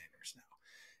web containers now.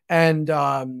 And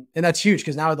that's huge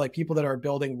because now like people that are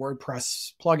building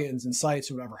WordPress plugins and sites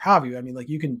or whatever have you, I mean, like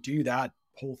you can do that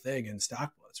whole thing in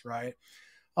StackBlitz, right?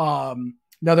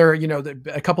 Another,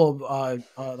 a couple of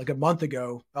like a month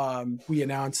ago, we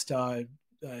announced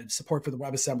support for the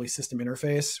WebAssembly system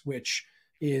interface, which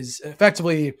is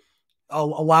effectively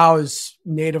allows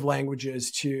native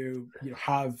languages to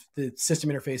have the system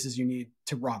interfaces you need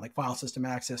to run, like file system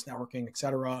access, networking, et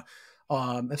cetera.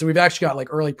 And so we've actually got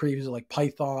like early previews of like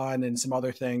Python and some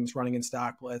other things running in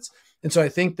StackBlitz. And so I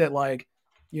think that like,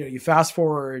 you fast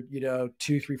forward,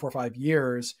 2, 3, 4, 5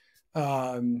 years.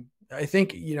 I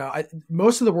think,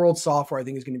 most of the world's software, I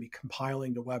think, is going to be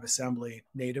compiling to WebAssembly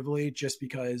natively just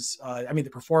because, the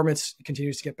performance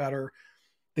continues to get better.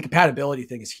 The compatibility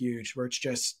thing is huge, where it's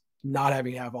just not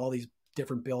having to have all these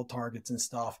different build targets and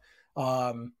stuff.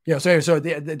 So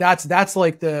that's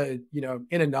like the,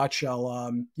 in a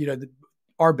nutshell,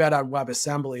 our bet on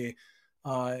WebAssembly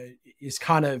is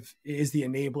the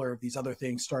enabler of these other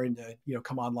things starting to,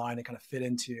 come online and kind of fit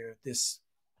into this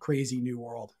crazy new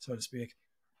world, so to speak.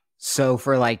 So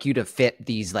for like you to fit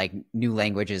these like new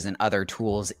languages and other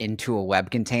tools into a web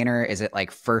container, is it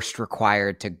like first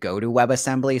required to go to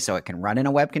WebAssembly so it can run in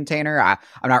a web container? I'm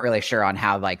not really sure on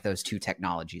how like those two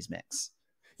technologies mix.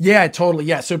 Yeah, totally.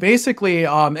 Yeah. So basically,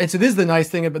 and so this is the nice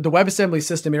thing about the WebAssembly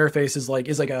system interface is like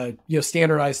a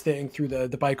standardized thing through the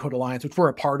Bytecode Alliance, which we're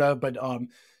a part of, but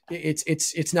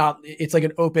it's like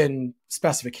an open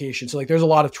specification. So like there's a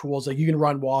lot of tools like you can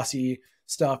run WASI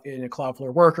stuff in a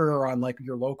Cloudflare worker or on like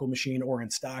your local machine or in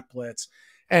StackBlitz.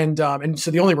 And so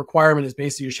the only requirement is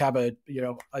basically you just have a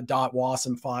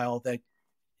 .wasm file that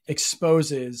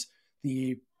exposes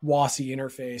the WASI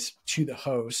interface to the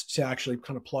host to actually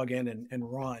kind of plug in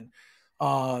and run.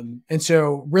 And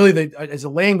so really as a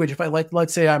language, if I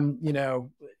let's say I'm,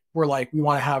 we're like, we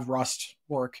want to have Rust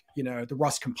work, the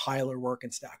Rust compiler work in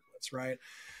StackBlitz, right?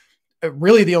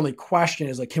 Really the only question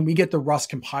is like, can we get the Rust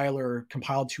compiler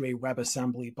compiled to a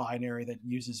WebAssembly binary that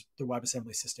uses the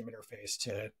WebAssembly system interface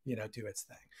to, do its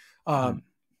thing?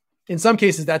 In some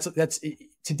cases, that's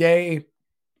today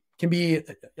can be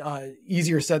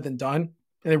easier said than done.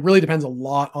 And it really depends a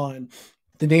lot on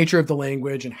the nature of the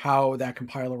language and how that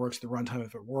compiler works, the runtime,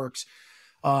 if it works.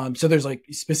 So there's like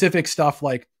specific stuff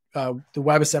like the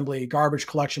WebAssembly garbage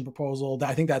collection proposal.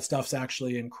 I think that stuff's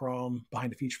actually in Chrome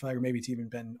behind the feature flag, or maybe it's even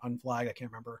been unflagged. I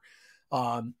can't remember.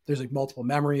 There's like multiple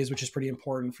memories, which is pretty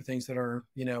important for things that are,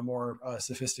 more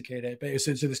sophisticated. But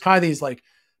so there's kind of these like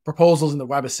proposals in the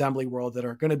WebAssembly world that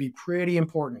are going to be pretty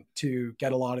important to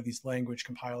get a lot of these language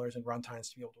compilers and runtimes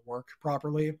to be able to work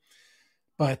properly.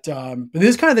 But this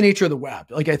is kind of the nature of the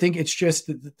web. Like, I think it's just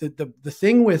the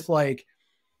thing with like,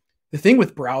 the thing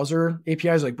with browser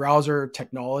APIs, like browser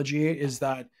technology, is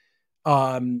that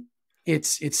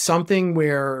it's something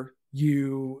where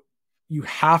you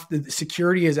have to,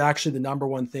 security is actually the number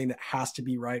one thing that has to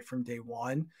be right from day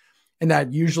one. And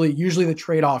that usually the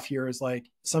trade-off here is like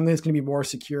something that's going to be more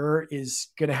secure is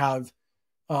going to have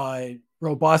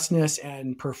robustness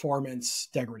and performance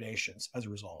degradations as a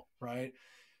result, right?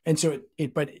 And so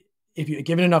but if you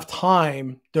give it enough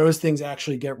time, those things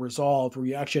actually get resolved, where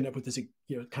you actually end up with this,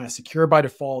 kind of secure by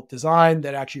default design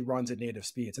that actually runs at native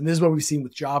speeds. And this is what we've seen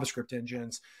with JavaScript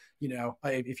engines.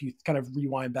 If you kind of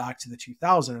rewind back to the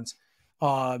 2000s,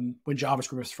 when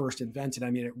JavaScript was first invented,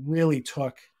 I mean, it really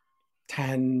took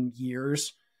 10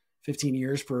 years, 15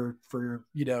 years for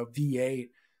V8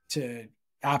 to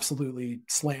absolutely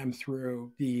slam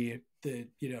through the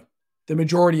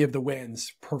majority of the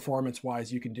wins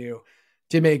performance-wise you can do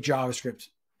to make JavaScript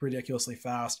ridiculously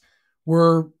fast.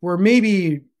 We're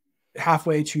maybe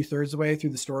halfway, 2/3 the way through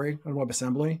the story on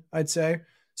WebAssembly, I'd say.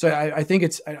 So I think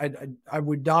I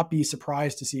would not be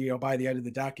surprised to see, by the end of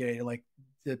the decade, like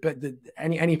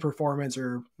any performance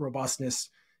or robustness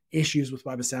issues with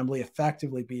WebAssembly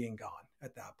effectively being gone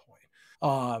at that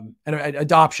point. And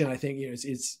adoption, I think,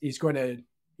 is going to,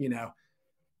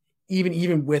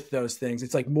 even with those things,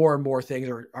 it's like more and more things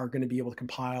are going to be able to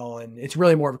compile. And it's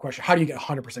really more of a question, how do you get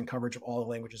 100% coverage of all the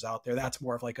languages out there? That's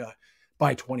more of like a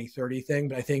by 2030 thing.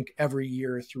 But I think every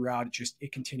year throughout,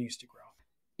 it continues to grow.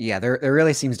 Yeah, there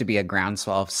really seems to be a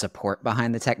groundswell of support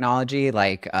behind the technology.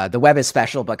 Like the web is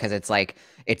special because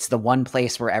it's the one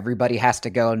place where everybody has to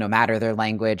go, no matter their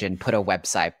language, and put a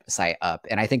website up.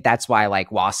 And I think that's why like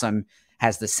Wasm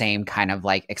has the same kind of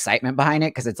like excitement behind it,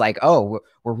 because it's like, oh,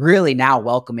 we're really now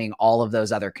welcoming all of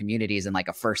those other communities in like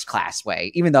a first class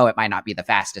way. Even though it might not be the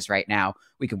fastest right now,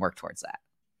 we can work towards that.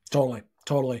 Totally.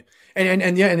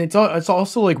 And yeah, and it's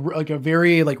also like a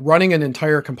very like running an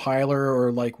entire compiler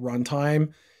or like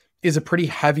runtime is a pretty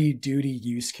heavy duty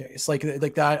use case. Like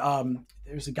that.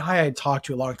 There's a guy I talked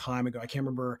to a long time ago. I can't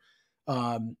remember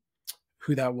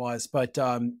who that was, but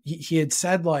he had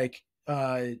said like,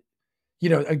 a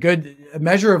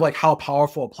measure of like how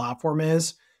powerful a platform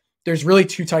is. There's really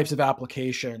two types of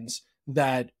applications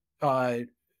that are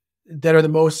the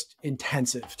most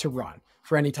intensive to run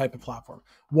for any type of platform.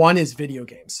 One is video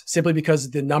games, simply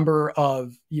because the number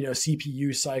of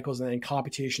CPU cycles and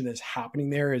computation that's happening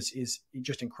there is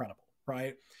just incredible,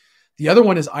 right? The other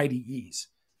one is IDEs,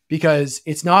 because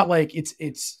it's not like it's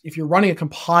if you're running a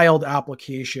compiled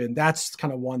application, that's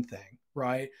kind of one thing,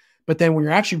 right? But then when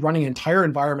you're actually running an entire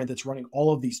environment that's running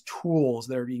all of these tools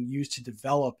that are being used to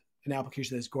develop an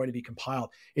application that is going to be compiled,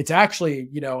 it's actually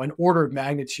an order of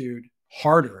magnitude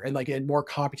harder and more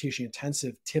computation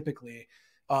intensive typically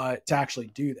to actually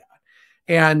do that.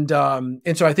 And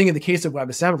so I think in the case of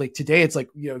WebAssembly today, it's like,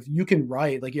 you can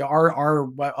write like our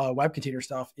web container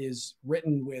stuff is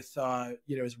written with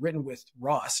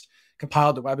Rust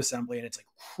compiled to WebAssembly, and it's like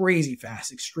crazy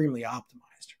fast, extremely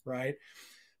optimized, right?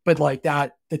 But like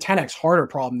that, the 10x harder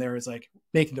problem there is like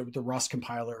making the Rust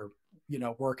compiler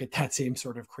work at that same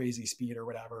sort of crazy speed or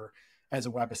whatever as a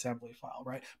WebAssembly file,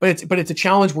 right? But it's a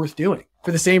challenge worth doing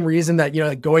for the same reason that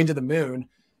like going to the moon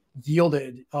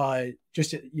yielded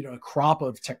just a crop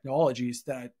of technologies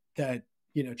that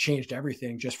changed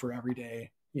everything just for everyday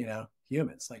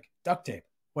humans, like duct tape.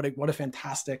 What a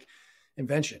fantastic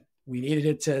invention. We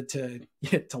needed it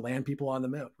to land people on the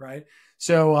moon, right?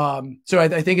 So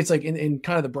I think it's like in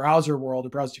kind of the browser world, the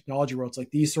browser technology world, it's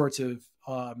like these sorts of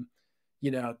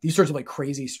like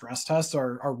crazy stress tests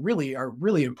are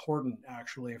really important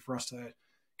actually for us to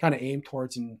kind of aim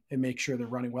towards and make sure they're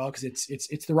running well, because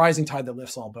it's the rising tide that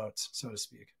lifts all boats, so to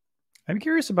speak. I'm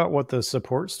curious about what the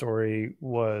support story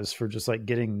was for just like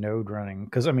getting Node running.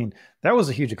 Cause I mean, that was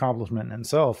a huge accomplishment in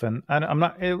itself. And I'm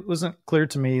not, it wasn't clear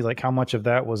to me like how much of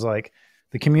that was like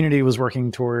the community was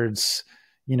working towards,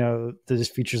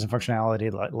 the features and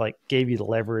functionality like gave you the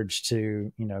leverage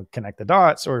to, connect the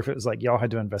dots, or if it was like y'all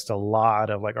had to invest a lot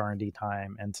of like R&D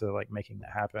time into like making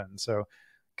that happen. So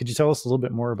could you tell us a little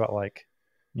bit more about like,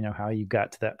 how you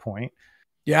got to that point?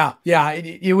 Yeah.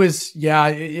 It was,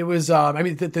 I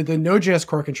mean, the Node.js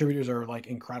core contributors are like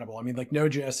incredible. I mean, like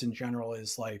Node.js in general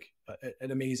is like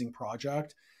an amazing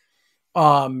project.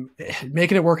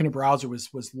 Making it work in a browser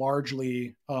was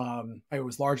largely, it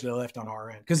was largely a lift on our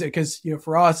end. Cause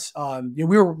for us,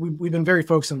 we've been very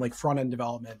focused on like front end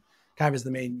development kind of as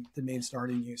the main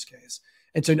starting use case.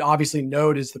 And so obviously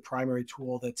Node is the primary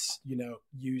tool that's,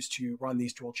 used to run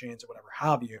these tool chains or whatever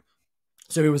have you.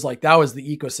 So it was like, that was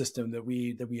the ecosystem that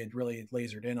we had really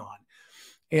lasered in on.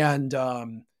 And,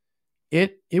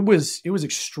 it was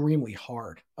extremely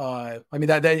hard. I mean,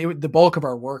 the bulk of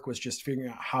our work was just figuring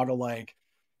out how to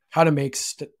make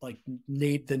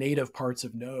the native parts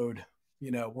of Node,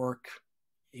 work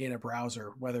in a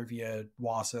browser, whether via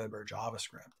WASM or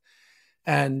JavaScript.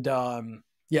 And,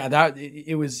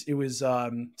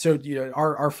 so,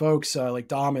 our folks, like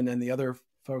Dom and the other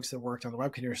folks that worked on the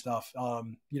WebContainer stuff,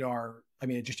 are,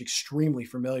 just extremely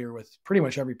familiar with pretty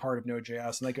much every part of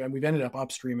Node.js. And we've ended up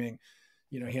upstreaming,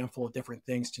 a handful of different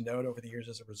things to Node over the years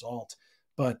as a result.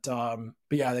 But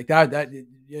yeah, like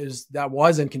that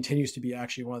was and continues to be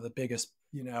actually one of the biggest,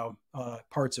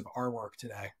 parts of our work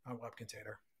today on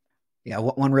WebContainer. Yeah,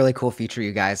 one really cool feature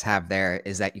you guys have there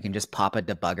is that you can just pop a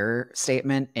debugger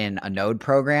statement in a Node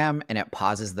program and it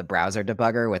pauses the browser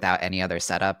debugger without any other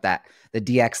setup. That the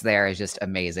DX there is just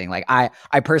amazing. Like I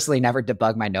personally never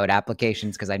debug my Node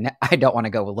applications because I don't want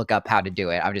to go look up how to do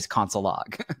it. I'm just console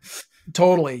log.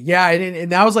 Totally. Yeah.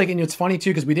 And that was like, and it's funny too,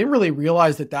 because we didn't really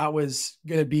realize that was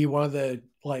going to be one of the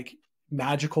like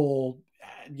magical,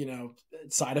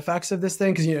 side effects of this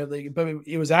thing. Cause, but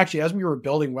it was actually, as we were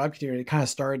building WebContainer, it kind of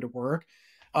started to work.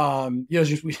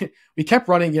 Just, we kept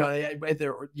running, at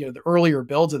the earlier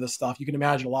builds of this stuff, you can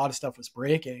imagine a lot of stuff was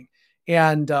breaking.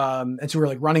 And so we're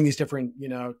like running these different,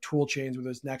 tool chains with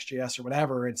those Next.js or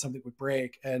whatever, and something would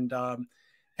break. And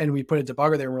we put a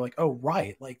debugger there and we're like, oh,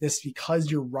 right. Like this,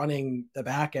 because you're running the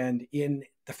back end in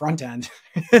the front end,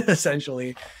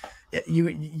 essentially,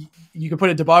 you can put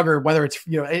a debugger, whether it's,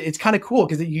 it's kind of cool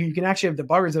because you can actually have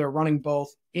debuggers that are running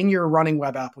both in your running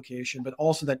web application, but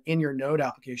also that in your Node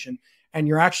application. And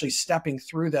you're actually stepping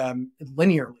through them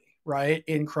linearly, right?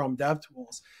 In Chrome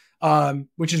DevTools,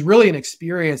 which is really an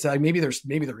experience that maybe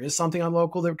there is something on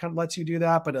local that kind of lets you do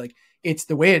that, but like, it's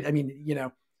the way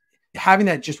having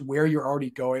that just where you're already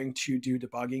going to do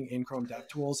debugging in Chrome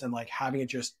DevTools and like having it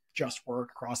just work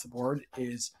across the board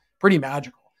is pretty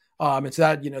magical. And so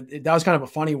that, that was kind of a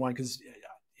funny one because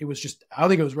it was just, I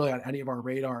don't think it was really on any of our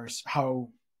radars how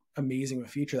amazing of a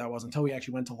feature that was until we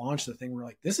actually went to launch the thing. We're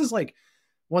like, this is like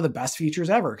one of the best features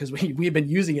ever because we had been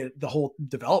using it the whole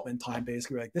development time.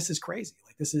 Basically, we're like, this is crazy.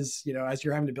 Like this is, as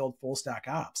you're having to build full stack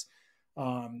apps,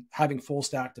 having full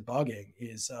stack debugging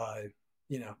is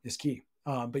key.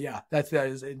 But yeah, that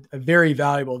is a very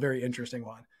valuable, very interesting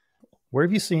one. Where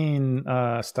have you seen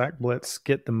StackBlitz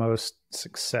get the most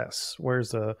success?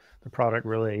 Where's the product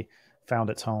really found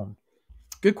its home?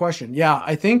 Good question. Yeah,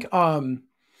 I think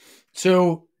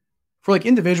so for like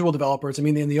individual developers, I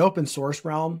mean, in the open source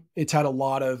realm, it's had a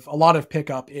lot of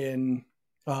pickup in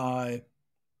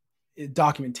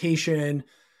documentation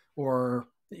or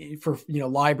for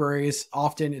libraries.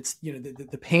 Often it's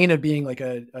the pain of being like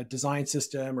a design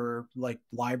system or like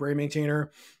library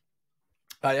maintainer,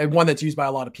 and one that's used by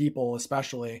a lot of people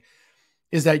especially,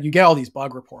 is that you get all these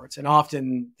bug reports and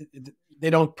often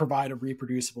they don't provide a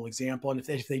reproducible example. And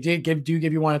if they do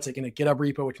give you one, it's like in a GitHub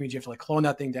repo, which means you have to like clone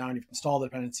that thing down, you have to install the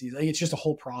dependencies. Like, it's just a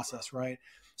whole process, right?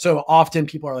 So often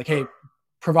people are like, hey,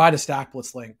 provide a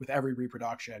StackBlitz link with every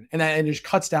reproduction. And it just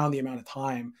cuts down the amount of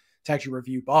time to actually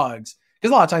review bugs.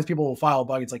 Because a lot of times people will file a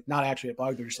bug. It's like not actually a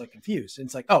bug. They're just like confused. And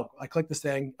it's like, oh, I clicked this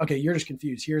thing. Okay, you're just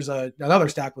confused. Here's another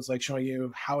StackBlitz like showing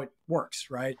you how it works,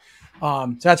 right?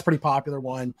 So that's a pretty popular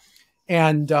one.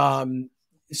 And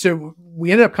so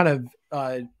we ended up kind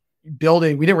of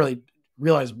building. We didn't really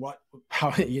realize what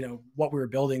we were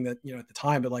building that at the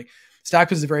time, but like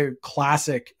StackBlitz is a very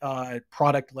classic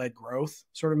product-led growth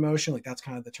sort of motion. Like that's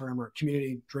kind of the term, or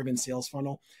community-driven sales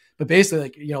funnel. But basically,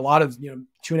 like, a lot of,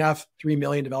 2.5, 3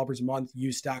 million developers a month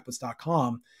use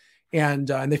StackBlitz.com. And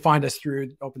they find us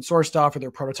through open source stuff, or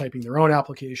they're prototyping their own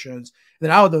applications. And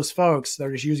then out of those folks,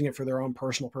 they're just using it for their own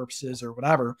personal purposes or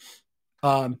whatever.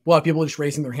 we'll have people just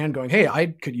raising their hand going, hey, I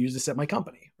could use this at my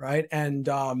company, right? And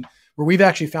where we've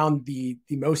actually found the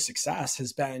most success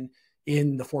has been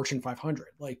in the Fortune 500,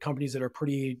 like companies that are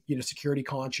pretty, security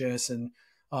conscious and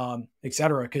et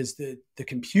cetera, because the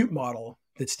compute model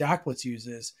that StackBlitz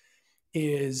uses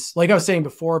is, like I was saying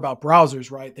before about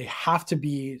browsers, right? They have to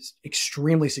be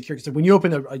extremely secure. So when you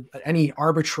open any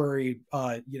arbitrary,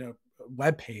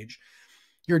 web page,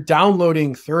 you're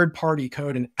downloading third-party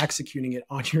code and executing it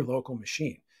on your local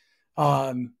machine.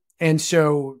 And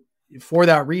so for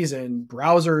that reason,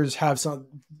 browsers have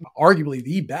arguably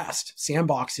the best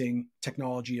sandboxing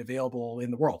technology available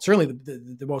in the world, certainly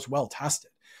the most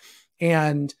well-tested.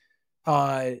 And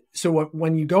so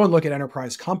when you go and look at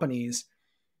enterprise companies,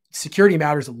 security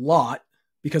matters a lot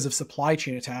because of supply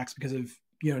chain attacks, because of,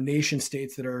 nation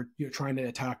states that are trying to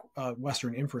attack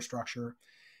Western infrastructure.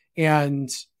 And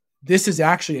this is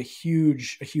actually a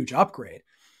huge upgrade.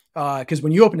 Because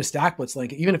when you open a StackBlitz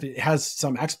link, even if it has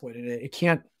some exploit in it, it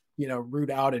can't, root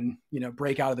out and,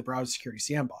 break out of the browser security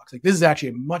sandbox. Like, this is actually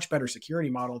a much better security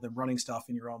model than running stuff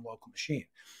in your own local machine.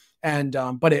 And,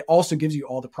 but it also gives you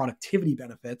all the productivity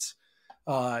benefits,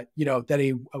 that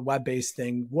a web-based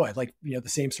thing would, like, the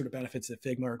same sort of benefits that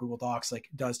Figma or Google Docs like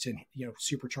does to,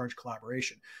 supercharge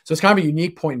collaboration. So it's kind of a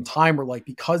unique point in time where, like,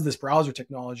 because this browser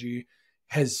technology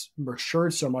has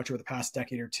matured so much over the past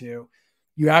decade or two,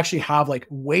 you actually have like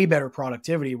way better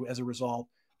productivity as a result,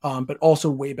 but also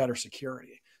way better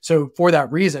security. So for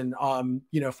that reason,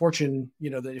 Fortune,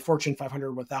 the Fortune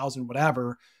 500, 1000,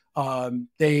 whatever,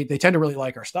 they tend to really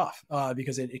like our stuff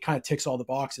because it kind of ticks all the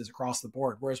boxes across the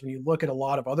board. Whereas when you look at a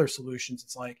lot of other solutions,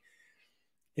 it's like,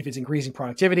 if it's increasing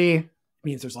productivity, it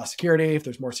means there's less security. If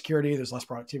there's more security, there's less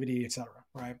productivity, et cetera,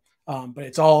 right? But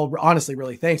it's all honestly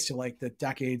really thanks to like the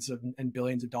decades and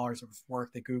billions of dollars of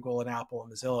work that Google and Apple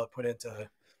and Mozilla put into,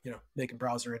 making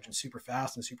browser engines super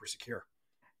fast and super secure.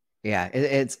 Yeah,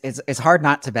 it's hard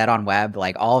not to bet on web.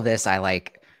 Like, all of this, I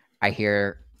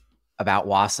hear about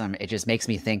WASM. It just makes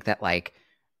me think that like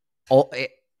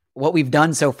what we've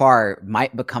done so far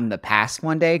might become the past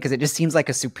one day, because it just seems like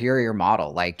a superior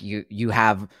model. Like you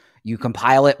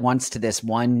compile it once to this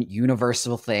one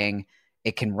universal thing.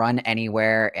 It can run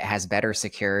anywhere. It has better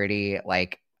security.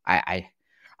 Like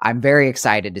I'm very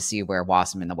excited to see where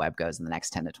WASM in the web goes in the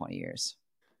next 10 to 20 years.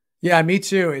 Yeah, me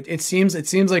too. It seems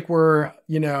like we're,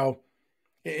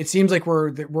 it seems like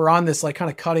we're on this like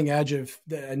kind of cutting edge of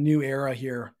a new era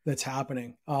here that's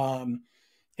happening. I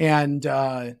think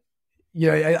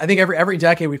every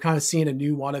decade we've kind of seen a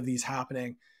new one of these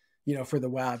happening, for the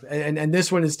web. And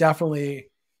this one is definitely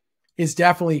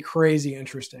crazy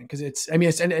interesting because and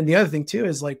the other thing too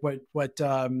is like what's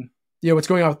going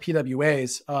on with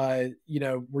PWAs,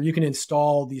 where you can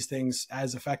install these things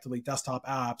as effectively desktop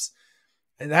apps.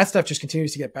 And that stuff just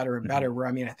continues to get better and better. Where,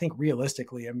 I think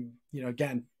realistically,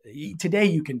 again, today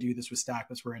you can do this with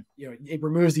StackBlitz where it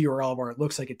removes the URL bar. It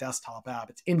looks like a desktop app.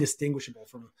 It's indistinguishable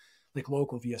from like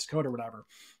local VS Code or whatever.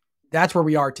 That's where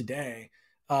we are today.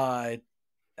 It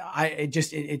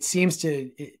seems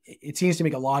to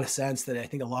make a lot of sense that I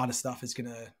think a lot of stuff is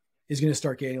gonna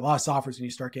start getting, a lot of software is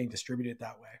going to start getting distributed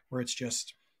that way, where it's a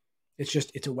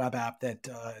web app that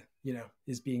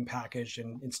is being packaged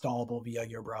and installable via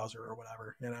your browser or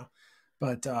whatever,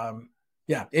 But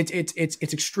yeah, it's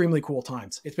extremely cool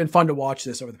times. It's been fun to watch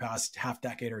this over the past half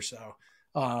decade or so,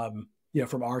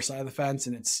 from our side of the fence,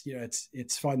 and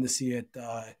it's fun to see it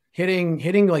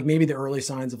hitting like maybe the early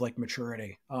signs of like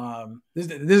maturity. This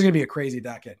is going to be a crazy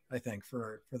decade, I think,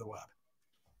 for the web.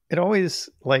 It always,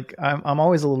 like, I'm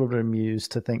always a little bit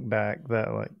amused to think back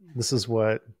that like this is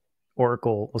what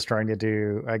Oracle was trying to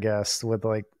do, I guess, with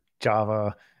like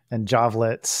Java and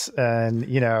Javlets, and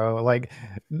like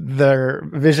their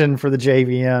vision for the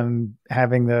JVM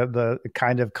having the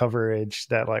kind of coverage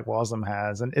that like WASM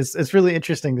has. And it's really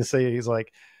interesting to see. He's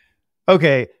like,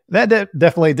 okay, that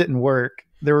definitely didn't work.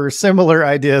 There were similar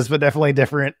ideas, but definitely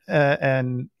different.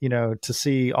 And to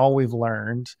see all we've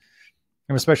learned,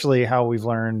 and especially how we've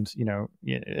learned,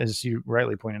 as you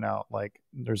rightly pointed out, like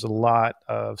there's a lot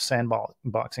of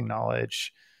sandboxing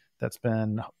knowledge that's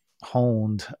been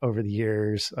honed over the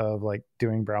years of like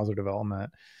doing browser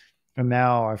development. And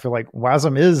now I feel like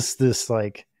WASM is this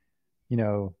like, I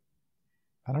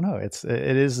don't know, it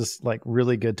is this like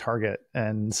really good target.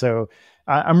 And so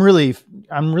I'm really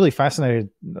fascinated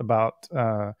about,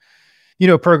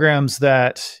 programs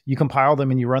that you compile them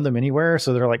and you run them anywhere.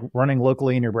 So they're like running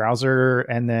locally in your browser.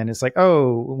 And then it's like,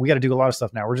 oh, we got to do a lot of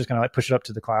stuff now. We're just going to like push it up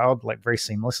to the cloud, like very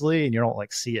seamlessly. And you don't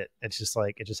like see it. It's just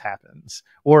like, it just happens,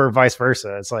 or vice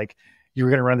versa. It's like, you were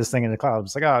going to run this thing in the cloud.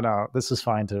 It's like, oh no, this is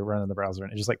fine to run in the browser.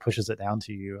 And it just like pushes it down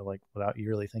to you, like without you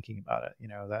really thinking about it.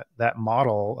 That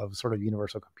model of sort of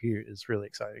universal compute is really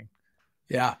exciting.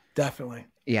 Yeah, definitely.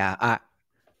 Yeah.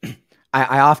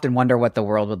 I often wonder what the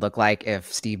world would look like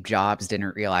if Steve Jobs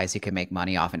didn't realize he could make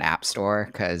money off an app store,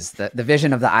 because the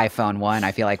vision of the iPhone 1,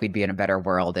 I feel like we'd be in a better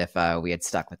world if we had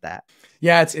stuck with that.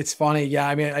 Yeah, it's funny. Yeah,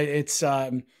 I mean, it's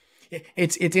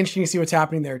interesting to see what's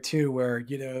happening there too, where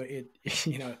it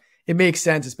makes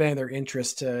sense. It's been in their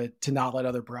interest to not let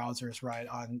other browsers ride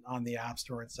on the App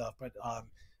Store and stuff. But I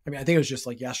mean, I think it was just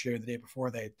like yesterday or the day before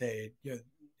I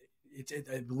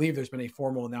believe there's been a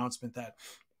formal announcement that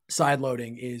side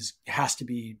loading has to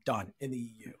be done in the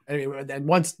EU. And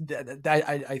once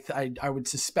I would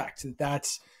suspect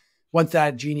that's once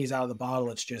that genie's out of the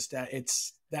bottle, it's just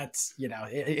it's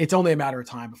only a matter of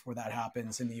time before that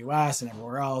happens in the US and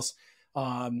everywhere else.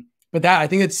 But I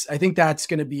think it's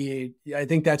going to be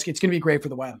great for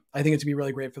the web. I think it's gonna be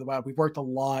really great for the web. We've worked a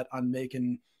lot on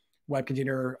making web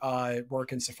container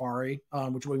work in Safari,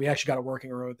 which we actually got it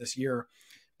working earlier this year.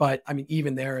 But I mean,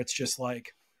 even there, it's just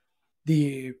like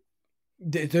there's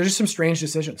just some strange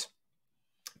decisions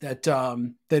that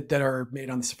are made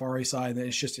on the Safari side.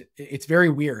 That it's very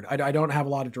weird. I don't have a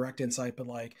lot of direct insight, but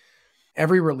like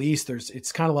every release,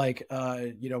 it's kind of like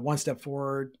one step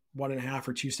forward, 1.5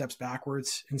 or 2 steps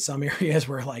backwards in some areas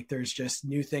where like there's just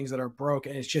new things that are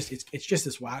broken. It's just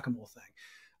this whack-a-mole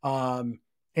thing.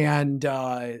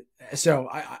 So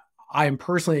I am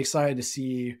personally excited to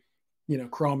see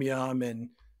Chromium and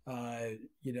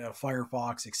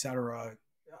Firefox, etc.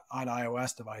 on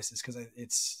iOS devices, because I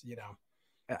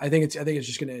think it's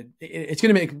just gonna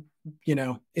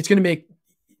make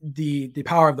the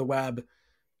power of the web,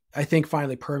 I think,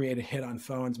 finally permeate and hit on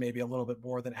phones maybe a little bit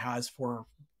more than it has for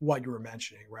what you were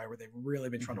mentioning, right? Where they've really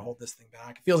been trying to hold this thing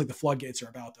back. It feels like the floodgates are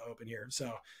about to open here.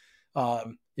 So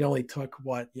it only took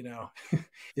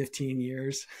 15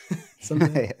 years,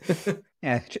 something.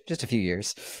 Yeah, just a few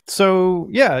years. So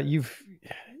yeah,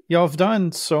 y'all have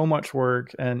done so much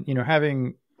work, and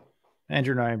having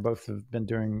Andrew and I both have been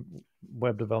doing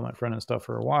web development front end stuff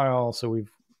for a while, so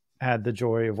we've had the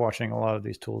joy of watching a lot of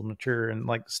these tools mature. And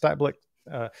like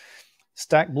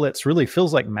StackBlitz really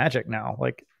feels like magic now.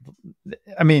 Like,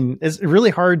 I mean, it's really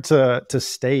hard to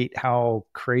state how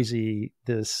crazy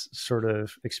this sort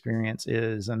of experience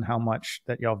is and how much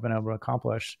that y'all have been able to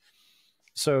accomplish.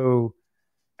 So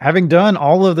having done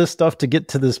all of this stuff to get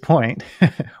to this point,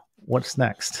 what's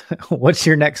next? What's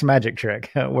your next magic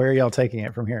trick? Where are y'all taking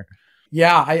it from here?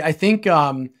 Yeah, I think,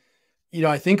 I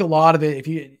think a lot of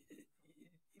it,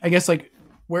 I guess like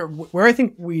where I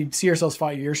think we see ourselves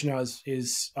 5 years from now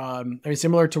is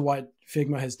similar to what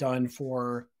Figma has done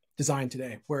for design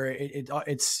today, where it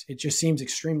just seems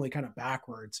extremely kind of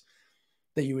backwards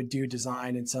that you would do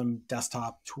design in some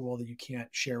desktop tool that you can't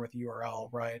share with a URL,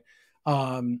 right?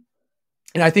 And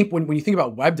I think when you think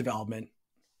about web development,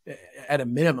 at a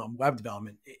minimum,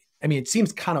 it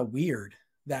seems kind of weird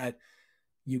that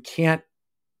you can't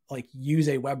like use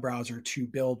a web browser to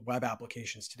build web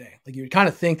applications today. Like you would kind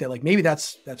of think that like maybe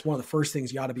that's one of the first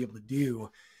things you ought to be able to do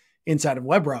inside of a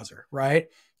web browser, right?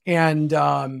 And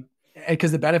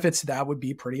because the benefits to that would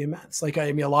be pretty immense. Like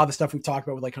a lot of the stuff we've talked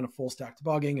about with like kind of full stack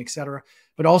debugging, et cetera,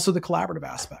 but also the collaborative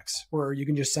aspects where you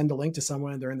can just send a link to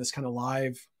someone and they're in this kind of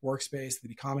live workspace, they'd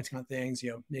be commenting on things,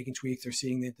 making tweaks, they're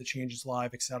seeing the changes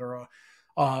live, et cetera.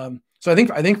 So I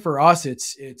think for us,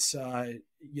 it's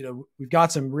we've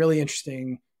got some really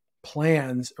interesting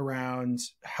plans around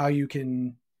how you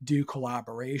can do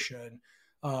collaboration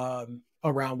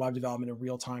around web development in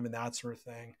real time and that sort of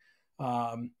thing.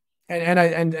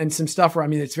 And some stuff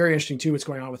where, it's very interesting too, what's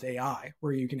going on with AI,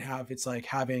 where you can it's like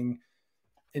having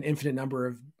an infinite number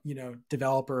of,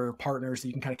 developer partners that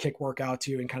you can kind of kick work out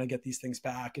to and kind of get these things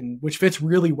back, and which fits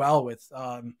really well with,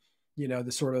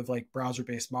 the sort of like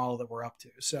browser-based model that we're up to.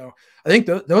 So I think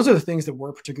those are the things that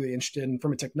we're particularly interested in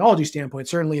from a technology standpoint.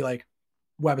 Certainly like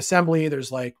WebAssembly,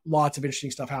 there's like lots of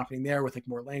interesting stuff happening there with like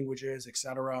more languages, et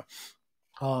cetera.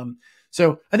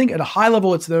 So I think at a high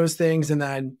level, it's those things. And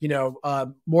then,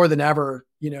 more than ever,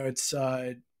 it's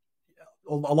a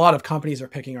lot of companies are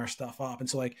picking our stuff up. And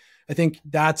so like, I think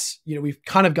that's, we've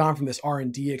kind of gone from this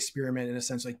R&D experiment in a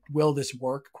sense, like, will this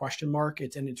work? ?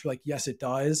 It's like, yes, it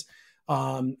does.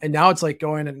 And now it's like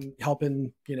going and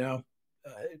helping,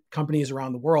 companies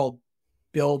around the world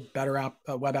build better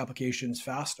web applications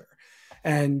faster.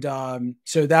 And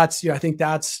so that's, I think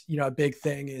that's, a big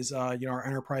thing is, our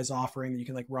enterprise offering that you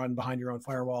can like run behind your own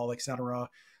firewall, et cetera.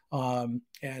 So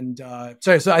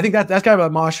I think that's kind of a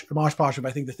mosh posh of,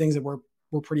 I think, the things that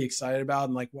we're pretty excited about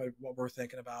and like what we're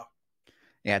thinking about.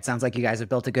 Yeah, it sounds like you guys have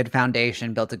built a good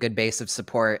foundation, built a good base of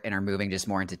support, and are moving just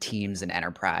more into teams and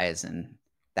enterprise and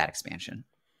that expansion.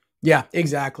 Yeah,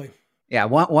 exactly. Yeah,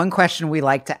 one question we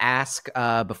like to ask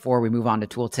before we move on to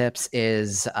tooltips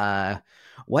is,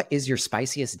 what is your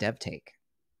spiciest dev take?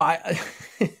 I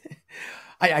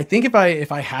I think if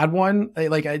I had one,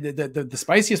 the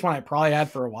spiciest one I probably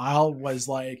had for a while was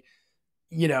like,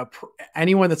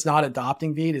 anyone that's not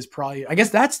adopting Vite is probably, I guess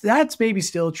that's maybe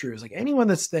still true. Is like anyone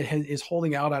is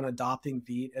holding out on adopting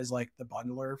Vite as like the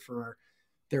bundler for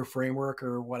their framework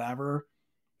or whatever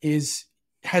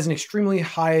has an extremely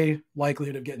high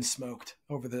likelihood of getting smoked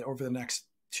over the next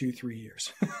 2-3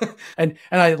 years. and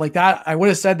I like that. I would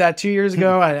have said that 2 years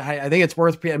ago. I think it's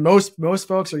worth, and most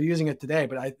folks are using it today,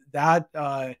 but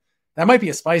that might be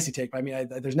a spicy take. But I mean,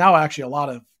 there's now actually a lot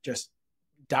of just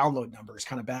download numbers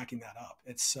kind of backing that up.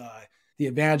 It's the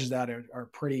advantages that are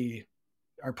pretty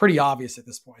obvious at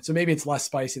this point. So maybe it's less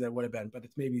spicy than it would have been, but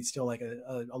it's maybe still like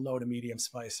a low to medium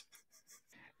spice.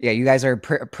 Yeah, you guys are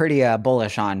pretty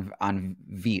bullish on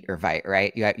Vite or Vite,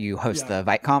 right? You host the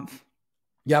Vite Conf.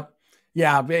 Yep.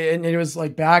 Yeah, and it was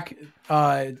like back.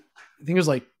 I think it was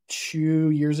like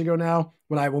 2 years ago now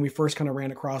when we first kind of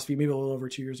ran across Vite, maybe a little over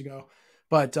 2 years ago.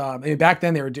 But I mean, back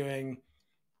then they were doing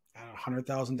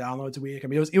 100,000 downloads a week. I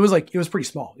mean, it was pretty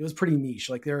small. It was pretty niche.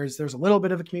 Like there's a little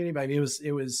bit of a community, but I mean,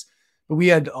 but we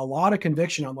had a lot of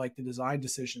conviction on like the design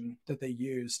decision that they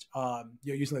used,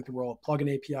 using like the role of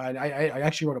plugin API. And I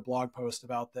actually wrote a blog post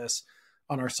about this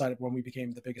on our site when we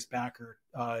became the biggest backer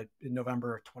in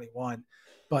November of 21.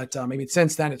 But I mean,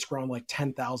 since then it's grown like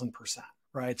 10,000%,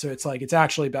 right? So it's like, it's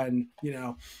actually been,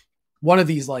 one of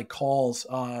these like calls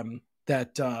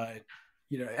that,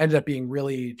 ended up being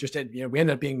really just, we ended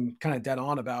up being kind of dead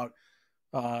on about,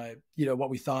 what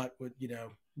we thought would,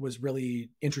 was really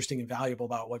interesting and valuable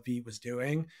about what Vite was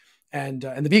doing. And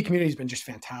the Vite community has been just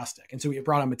fantastic. And so we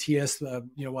brought on Matthias, one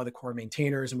of the core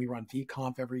maintainers, and we run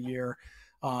ViteConf every year.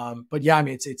 But yeah, I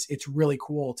mean, it's really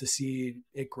cool to see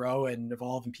it grow and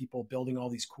evolve and people building all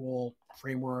these cool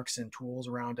frameworks and tools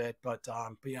around it. But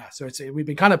yeah, so we've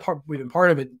been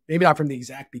part of it, maybe not from the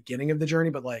exact beginning of the journey,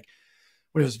 but like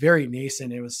when it was very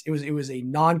nascent, it was a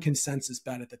non-consensus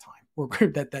bet at the time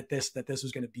that this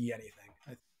was going to be anything.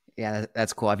 Yeah,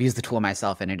 that's cool. I've used the tool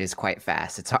myself and it is quite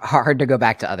fast. It's hard to go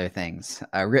back to other things.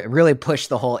 Really push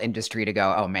the whole industry to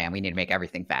go, oh man, we need to make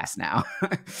everything fast now.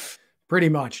 Pretty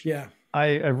much. Yeah.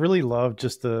 I really love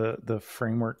just the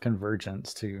framework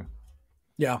convergence too.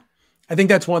 Yeah. I think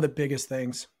that's one of the biggest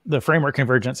things. The framework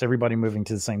convergence, everybody moving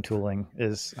to the same tooling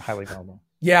is highly valuable.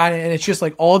 Yeah. And it's just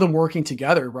like all of them working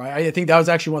together, right? I think that was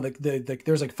actually one of the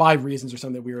there's like 5 reasons or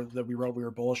something that we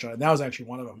were bullish on. And that was actually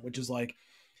one of them, which is like,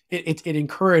 it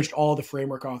encouraged all the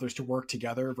framework authors to work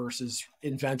together versus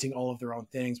inventing all of their own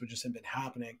things, which just had been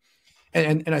happening.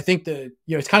 And I think that,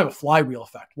 it's kind of a flywheel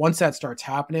effect. Once that starts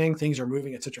happening, things are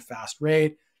moving at such a fast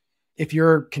rate. If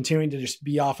you're continuing to just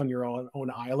be off on your own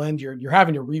island, you're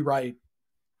having to rewrite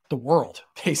the world,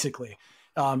 basically.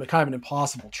 Kind of an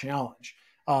impossible challenge.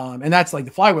 And that's like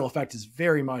the flywheel effect is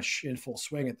very much in full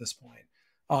swing at this point.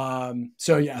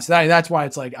 So that's why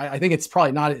it's like, I think it's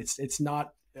probably not, it's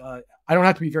not, I don't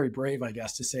have to be very brave, I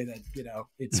guess, to say that,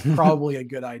 it's probably a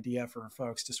good idea for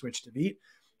folks to switch to Vite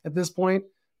at this point.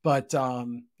 But, I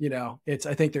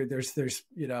think there's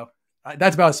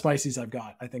that's about as spicy as I've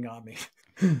got, I think, on me.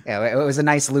 Yeah, it was a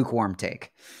nice lukewarm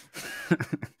take.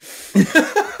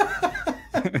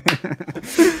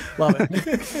 Love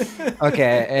it.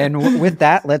 Okay, and with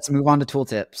that, let's move on to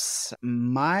tooltips.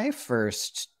 My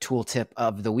first tooltip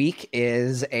of the week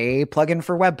is a plugin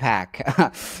for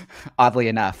Webpack. Oddly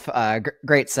enough,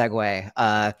 great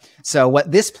segue. So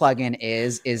what this plugin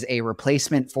is a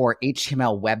replacement for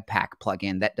HTML Webpack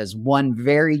plugin that does one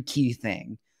very key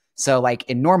thing. So like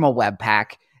in normal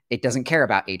Webpack, it doesn't care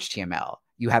about HTML.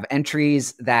 You have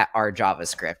entries that are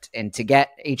JavaScript, and to get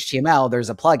HTML,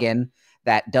 there's a plugin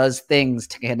that does things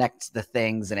to connect the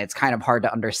things, and it's kind of hard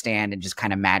to understand and just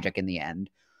kind of magic in the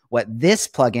end. What this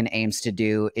plugin aims to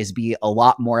do is be a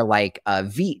lot more like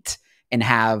Vite and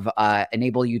have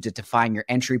enable you to define your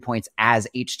entry points as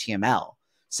HTML.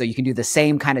 So you can do the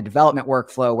same kind of development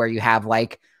workflow where you have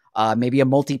like maybe a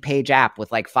multi-page app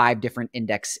with like 5 different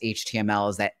index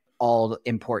HTMLs that all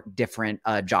import different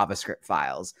JavaScript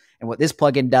files. And what this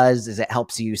plugin does is it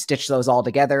helps you stitch those all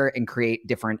together and create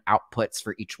different outputs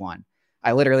for each one.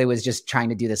 I literally was just trying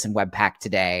to do this in Webpack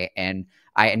today, and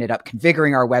I ended up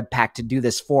configuring our Webpack to do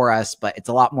this for us, but it's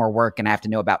a lot more work and I have to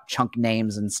know about chunk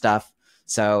names and stuff.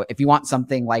 So if you want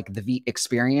something like the Vite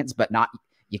experience, but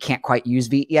you can't quite use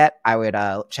Vite yet, I would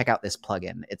check out this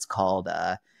plugin. It's called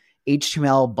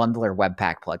HTML bundler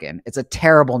Webpack plugin. It's a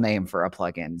terrible name for a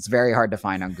plugin. It's very hard to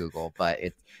find on Google, but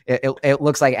it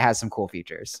looks like it has some cool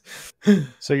features.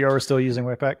 So you are still using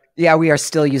Webpack? Yeah, we are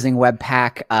still using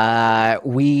Webpack.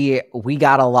 We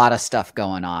got a lot of stuff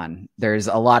going on. There's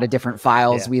a lot of different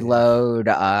files we load,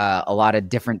 a lot of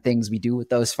different things we do with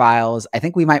those files. I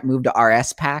think we might move to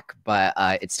RSPack, but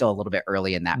it's still a little bit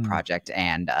early in that project,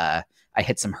 and I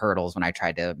hit some hurdles when I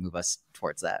tried to move us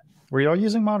towards that. Were y'all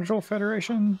using module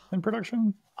federation in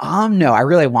production? No, I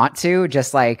really want to.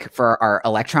 Just like for our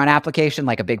Electron application,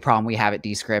 like a big problem we have at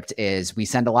Descript is we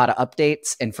send a lot of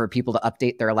updates, and for people to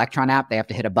update their Electron app, they have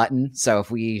to hit a button. So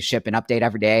if we ship an update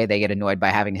every day, they get annoyed by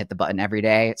having to hit the button every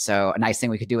day. So a nice thing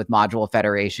we could do with module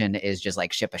federation is just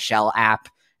like ship a shell app,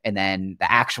 and then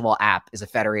the actual app is a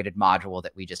federated module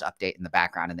that we just update in the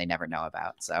background and they never know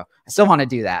about. So I still want to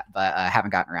do that, but I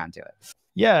haven't gotten around to it.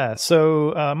 Yeah.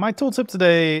 So my tooltip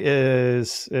today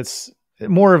it's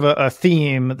more of a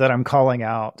theme that I'm calling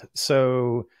out.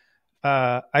 So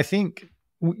I think,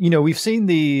 we've seen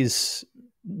these,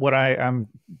 what I'm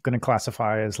going to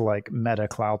classify as like meta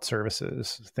cloud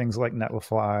services, things like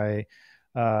Netlify,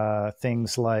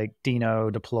 things like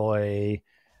Dino Deploy,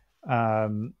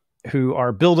 who are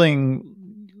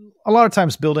a lot of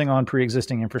times building on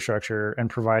pre-existing infrastructure and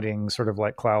providing sort of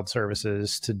like cloud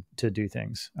services to do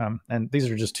things. And these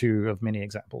are just two of many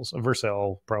examples.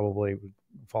 Vercel probably would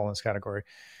fall in this category.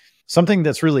 Something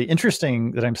that's really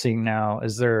interesting that I'm seeing now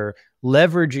is they're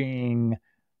leveraging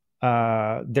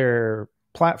their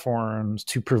platforms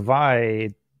to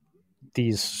provide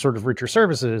these sort of richer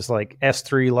services like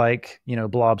S3, like,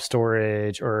 blob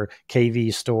storage or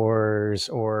KV stores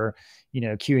or,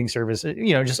 queuing service,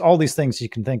 just all these things you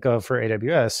can think of for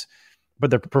AWS, but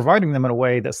they're providing them in a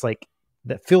way that's like,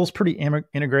 that feels pretty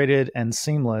integrated and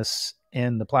seamless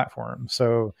in the platform.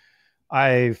 So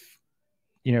I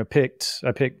picked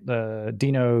the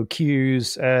Dino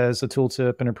queues as a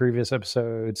tooltip in a previous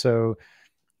episode. So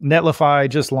Netlify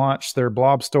just launched their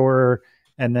blob store.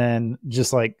 And then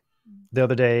just like the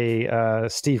other day,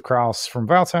 Steve Krause from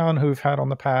Valtown, who we've had on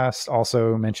the past,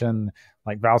 also mentioned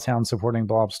like Valtown supporting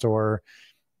blob store.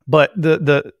 But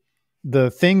the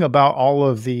thing about all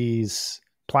of these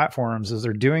platforms is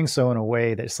they're doing so in a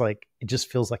way that's like, it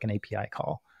just feels like an API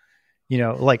call,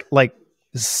 like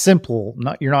simple,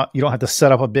 you don't have to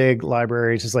set up a big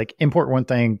library. It's just like import one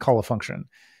thing, call a function.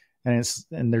 And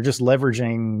they're just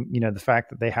leveraging, the fact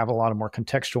that they have a lot of more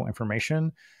contextual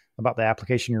information about the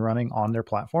application you're running on their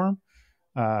platform,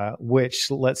 which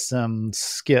lets them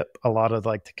skip a lot of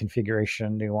like the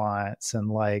configuration nuance and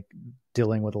like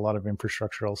dealing with a lot of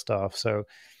infrastructural stuff. So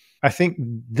I think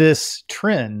this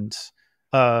trend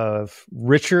of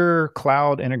richer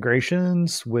cloud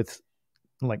integrations with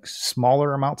like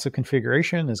smaller amounts of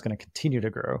configuration is going to continue to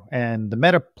grow. And the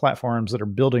meta platforms that are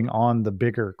building on the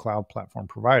bigger cloud platform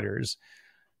providers,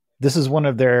 this is one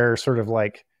of their sort of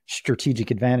like strategic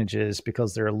advantages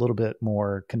because they're a little bit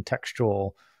more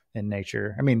contextual in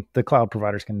nature. I mean, the cloud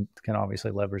providers can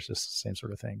obviously leverage this same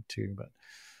sort of thing too, but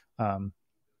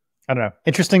I don't know.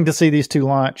 Interesting to see these two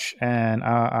launch, and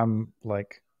I'm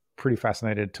like pretty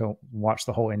fascinated to watch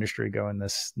the whole industry go in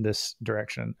this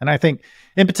direction. And I think,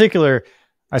 in particular,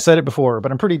 I said it before,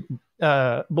 but I'm pretty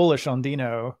bullish on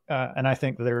Dino, and I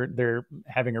think they're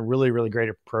having a really, really great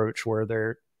approach where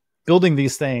they're building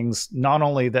these things. Not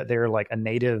only that they're like a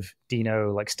native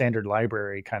Dino like standard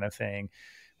library kind of thing,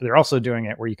 but they're also doing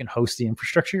it where you can host the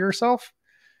infrastructure yourself.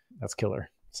 That's killer.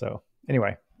 So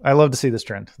anyway, I love to see this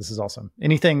trend. This is awesome.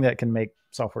 Anything that can make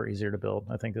software easier to build,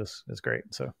 I think is great.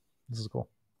 So this is cool.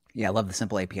 Yeah, I love the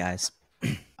simple APIs.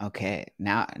 Okay,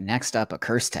 now next up, a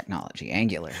curse technology,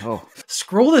 Angular. Oh,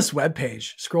 scroll this web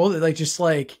page. Scroll it, like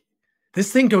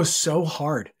this thing goes so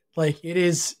hard. Like it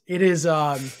is.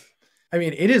 I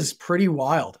mean, it is pretty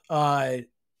wild. I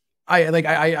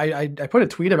put a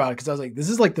tweet about it because I was like, this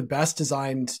is like the best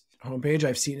designed homepage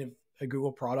I've seen of a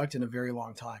Google product in a very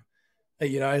long time.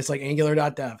 It's like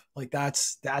angular.dev. Like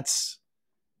that's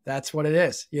what it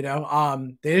is. They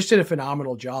just did a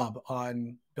phenomenal job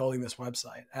on building this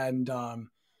website. And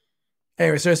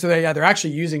anyway, so they're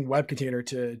actually using WebContainer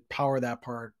to power that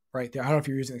part right there. I don't know if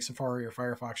you're using like Safari or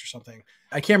Firefox or something.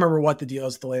 I can't remember what the deal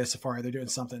is with the latest Safari. They're doing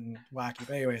something wacky.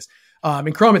 But anyways,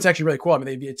 in Chrome, it's actually really cool. I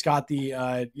mean, it's got the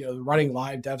running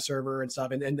live dev server and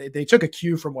stuff. And they took a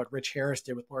cue from what Rich Harris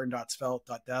did with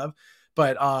learn.svelte.dev.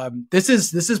 But this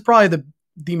is probably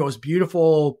the most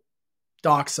beautiful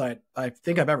doc site I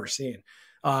think I've ever seen.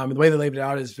 The way they laid it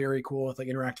out is very cool with like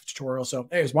interactive tutorials. So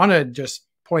anyways, want to just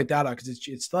point that out because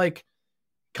it's like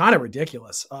kind of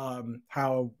ridiculous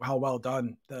how well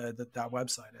done that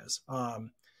website is.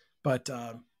 But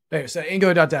Anyway, so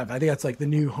angular.dev, I think that's like the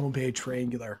new homepage for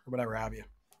Angular or whatever have you.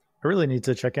 I really need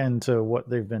to check into what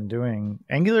they've been doing.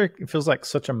 Angular feels like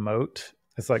such a moat.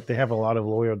 It's like they have a lot of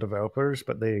loyal developers,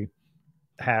 but they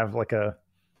have like a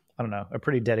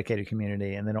pretty dedicated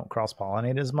community, and they don't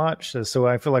cross-pollinate as much. So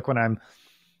I feel like when I'm,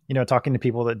 talking to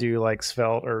people that do like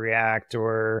Svelte or React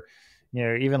or,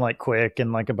 even like Quick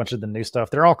and like a bunch of the new stuff,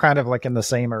 they're all kind of like in the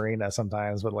same arena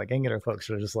sometimes, but like Angular folks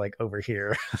are just like over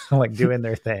here, like doing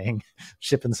their thing,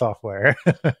 shipping software.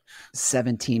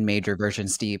 17 major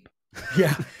versions deep.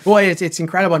 Yeah. Well, it's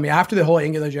incredible. I mean, after the whole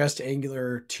AngularJS to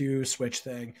Angular 2 switch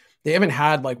thing, they haven't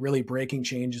had like really breaking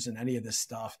changes in any of this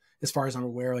stuff, as far as I'm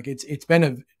aware. Like it's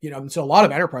been so a lot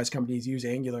of enterprise companies use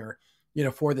Angular,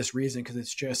 for this reason, because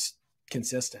it's just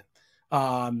consistent.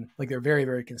 Like they're very,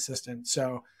 very consistent.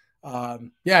 So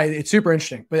yeah, it's super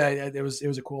interesting, but it was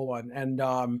a cool one. And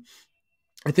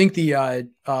I think the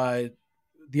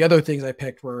other things I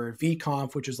picked were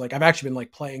VConf, which is like, I've actually been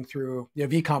like playing through,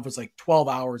 VConf was like 12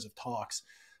 hours of talks.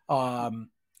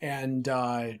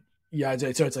 Yeah,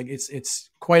 so it's like, it's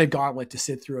quite a gauntlet to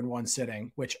sit through in one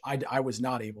sitting, which I was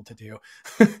not able to do,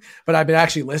 but I've been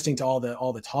actually listening to all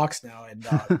the talks now, and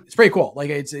it's pretty cool. Like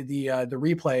it's the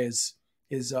replay is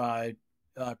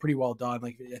pretty well done.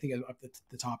 Like I think up at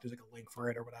the top there's like a link for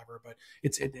it or whatever, but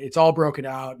it's all broken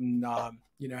out, and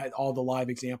all the live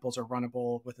examples are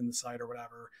runnable within the site or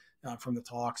whatever from the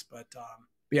talks. But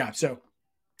yeah, so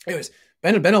anyways,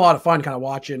 been a lot of fun kind of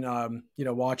watching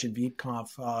watching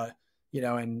VConf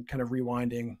and kind of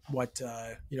rewinding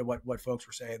what folks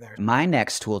were saying there. My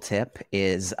next tooltip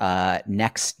is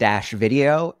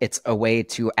Next-Video. It's a way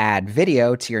to add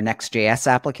video to your Next.js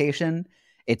application.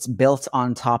 It's built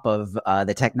on top of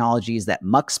the technologies that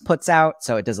Mux puts out.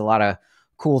 So it does a lot of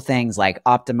cool things like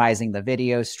optimizing the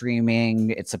video streaming.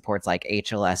 It supports like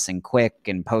HLS and Quick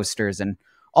and posters and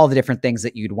all the different things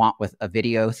that you'd want with a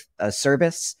video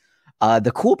service.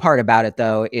 The cool part about it,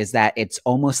 though, is that it's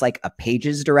almost like a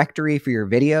pages directory for your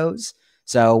videos.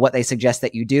 So what they suggest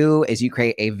that you do is you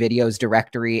create a videos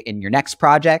directory in your next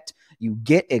project. You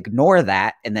git ignore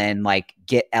that, and then like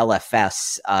git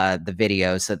LFS the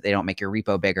videos so that they don't make your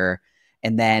repo bigger.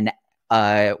 And then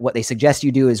what they suggest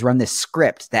you do is run this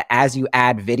script that as you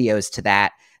add videos to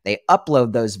that, they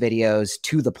upload those videos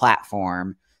to the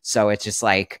platform. So it's just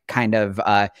like kind of,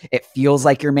 it feels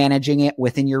like you're managing it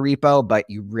within your repo, but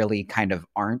you really kind of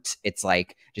aren't. It's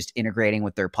like just integrating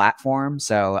with their platform.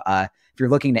 So if you're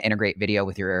looking to integrate video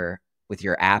with your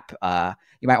app,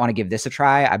 you might want to give this a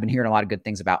try. I've been hearing a lot of good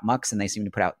things about Mux, and they seem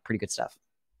to put out pretty good stuff.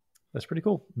 That's pretty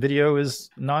cool. Video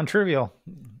is non-trivial.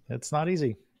 It's not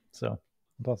easy. So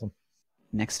it's awesome.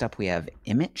 Next up, we have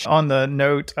Image. On the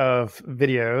note of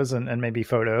videos and maybe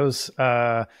photos,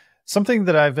 something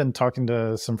that I've been talking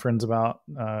to some friends about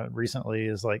recently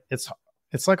is like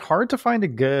it's like hard to find a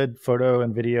good photo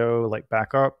and video like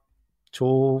backup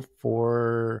tool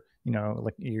for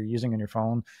like you're using on your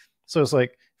phone. So it's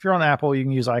like if you're on Apple, you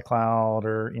can use iCloud,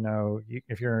 or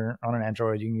if you're on an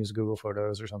Android, you can use Google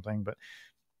Photos or something. But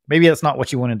maybe that's not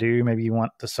what you want to do. Maybe you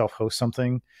want to self-host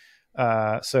something.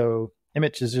 So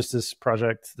Image is just this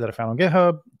project that I found on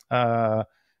GitHub.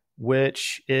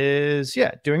 Which is,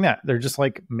 doing that. They're just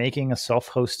like making a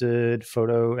self-hosted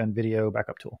photo and video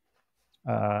backup tool.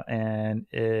 And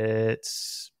it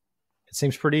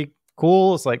seems pretty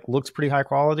cool. It's like, looks pretty high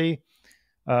quality,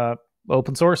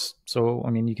 open source. So,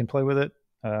 I mean, you can play with it.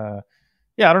 I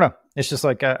don't know. It's just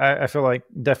like, I feel like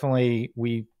definitely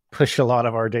we push a lot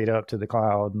of our data up to the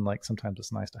cloud, and like, sometimes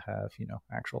it's nice to have,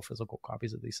 actual physical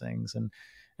copies of these things,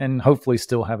 and hopefully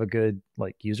still have a good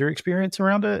like user experience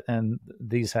around it. And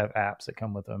these have apps that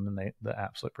come with them, and the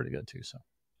apps look pretty good too. So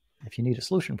if you need a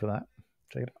solution for that,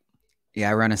 check it out. Yeah,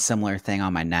 I run a similar thing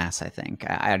on my NAS, I think.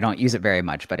 I don't use it very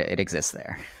much, but it exists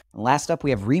there. Last up,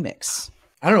 we have Remix.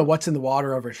 I don't know what's in the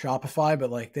water over at Shopify, but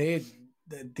like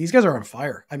these guys are on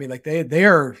fire. I mean, like they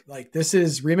are like,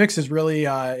 Remix is really,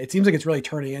 it seems like it's really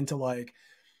turning into like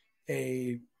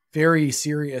a very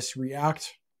serious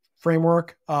React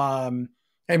framework.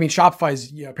 I mean,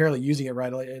 Shopify's apparently using it,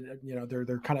 right?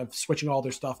 They're kind of switching all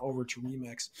their stuff over to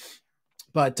Remix,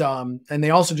 but and they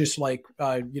also just like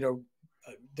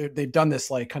they've done this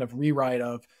like kind of rewrite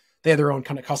of, they have their own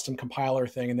kind of custom compiler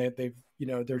thing, and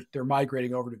they're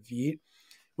migrating over to Vite,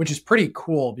 which is pretty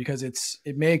cool because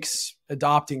it makes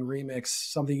adopting Remix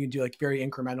something you can do like very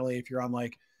incrementally if you're on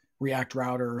like React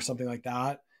Router or something like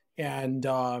that. And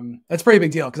that's a pretty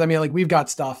big deal because I mean, like we've got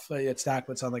stuff at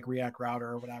StackBlitz on like React Router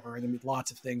or whatever, and then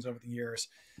lots of things over the years.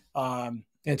 And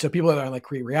so people that are on like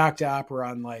Create React app or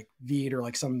on like Vite or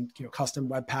like some custom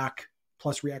Webpack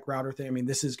plus React Router thing. I mean,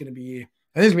 this is going to be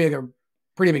like a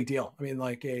pretty big deal. I mean,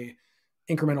 like a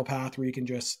incremental path where you can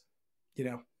just,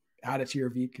 add it to your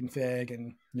vconfig,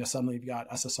 and suddenly you've got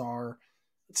SSR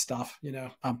stuff.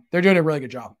 They're doing a really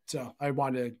good job. So I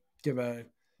wanted to give a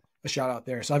shout out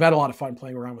there. So I've had a lot of fun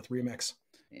playing around with Remix.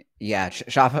 Yeah,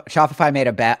 Shopify made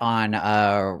a bet on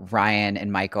Ryan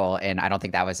and Michael, and I don't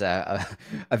think that was a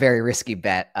very risky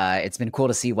bet. It's been cool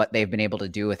to see what they've been able to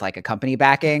do with like a company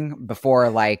backing.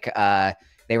 Before,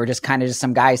 they were just kind of just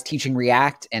some guys teaching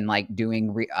React and like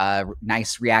doing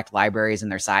nice React libraries in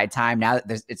their side time. Now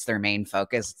that it's their main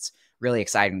focus, it's really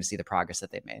exciting to see the progress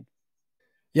that they've made.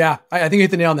 Yeah, I think you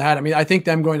hit the nail on the head. I mean, I think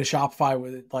them going to Shopify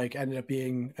with it ended up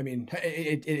being,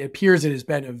 it appears it has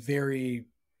been a very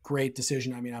great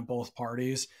decision. On both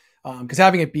parties, because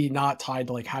having it be not tied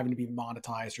to like having to be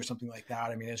monetized or something like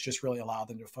that. It's just really allowed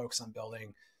them to focus on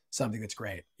building something that's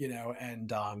great, and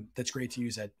that's great to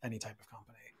use at any type of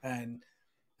company. And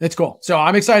it's cool. So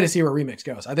I'm excited to see where Remix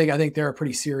goes. I think they're a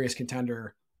pretty serious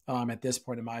contender at this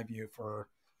point, in my view, for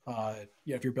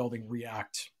if you're building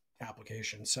React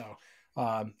applications. So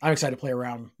I'm excited to play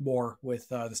around more with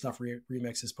the stuff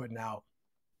Remix is putting out.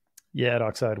 Yeah, at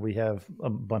Oxide, we have a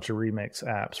bunch of Remix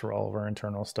apps for all of our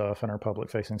internal stuff and our public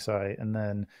facing site. And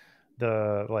then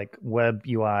the like web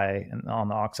UI on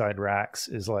the Oxide racks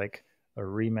is like a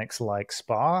Remix like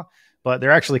spa, but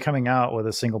they're actually coming out with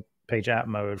a single page app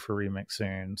mode for Remix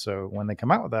soon. So when they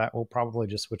come out with that, we'll probably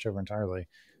just switch over entirely.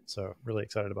 So really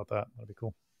excited about that. That'll be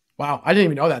cool. Wow. I didn't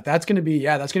even know that. That's going to be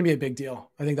a big deal.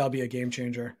 I think that'll be a game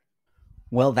changer.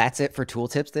 Well, that's it for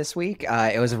Tooltips this week.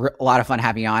 It was a lot of fun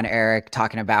having you on, Eric,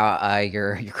 talking about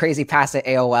your crazy past at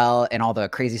AOL and all the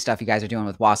crazy stuff you guys are doing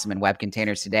with WASM and Web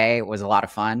Containers today. It was a lot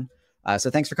of fun. So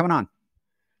thanks for coming on.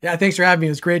 Yeah, thanks for having me.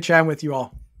 It was great chatting with you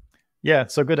all. Yeah,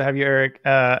 so good to have you, Eric.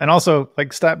 And also,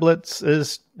 like, StackBlitz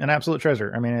is an absolute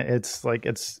treasure.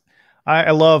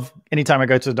 I love anytime I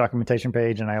go to the documentation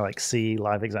page and I like see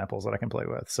live examples that I can play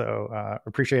with. So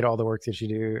appreciate all the work that you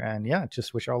do. And yeah,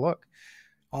 just wish you all luck.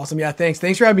 Awesome. Yeah, thanks.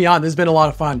 Thanks for having me on. This has been a lot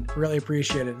of fun. Really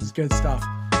appreciate it. It's good stuff.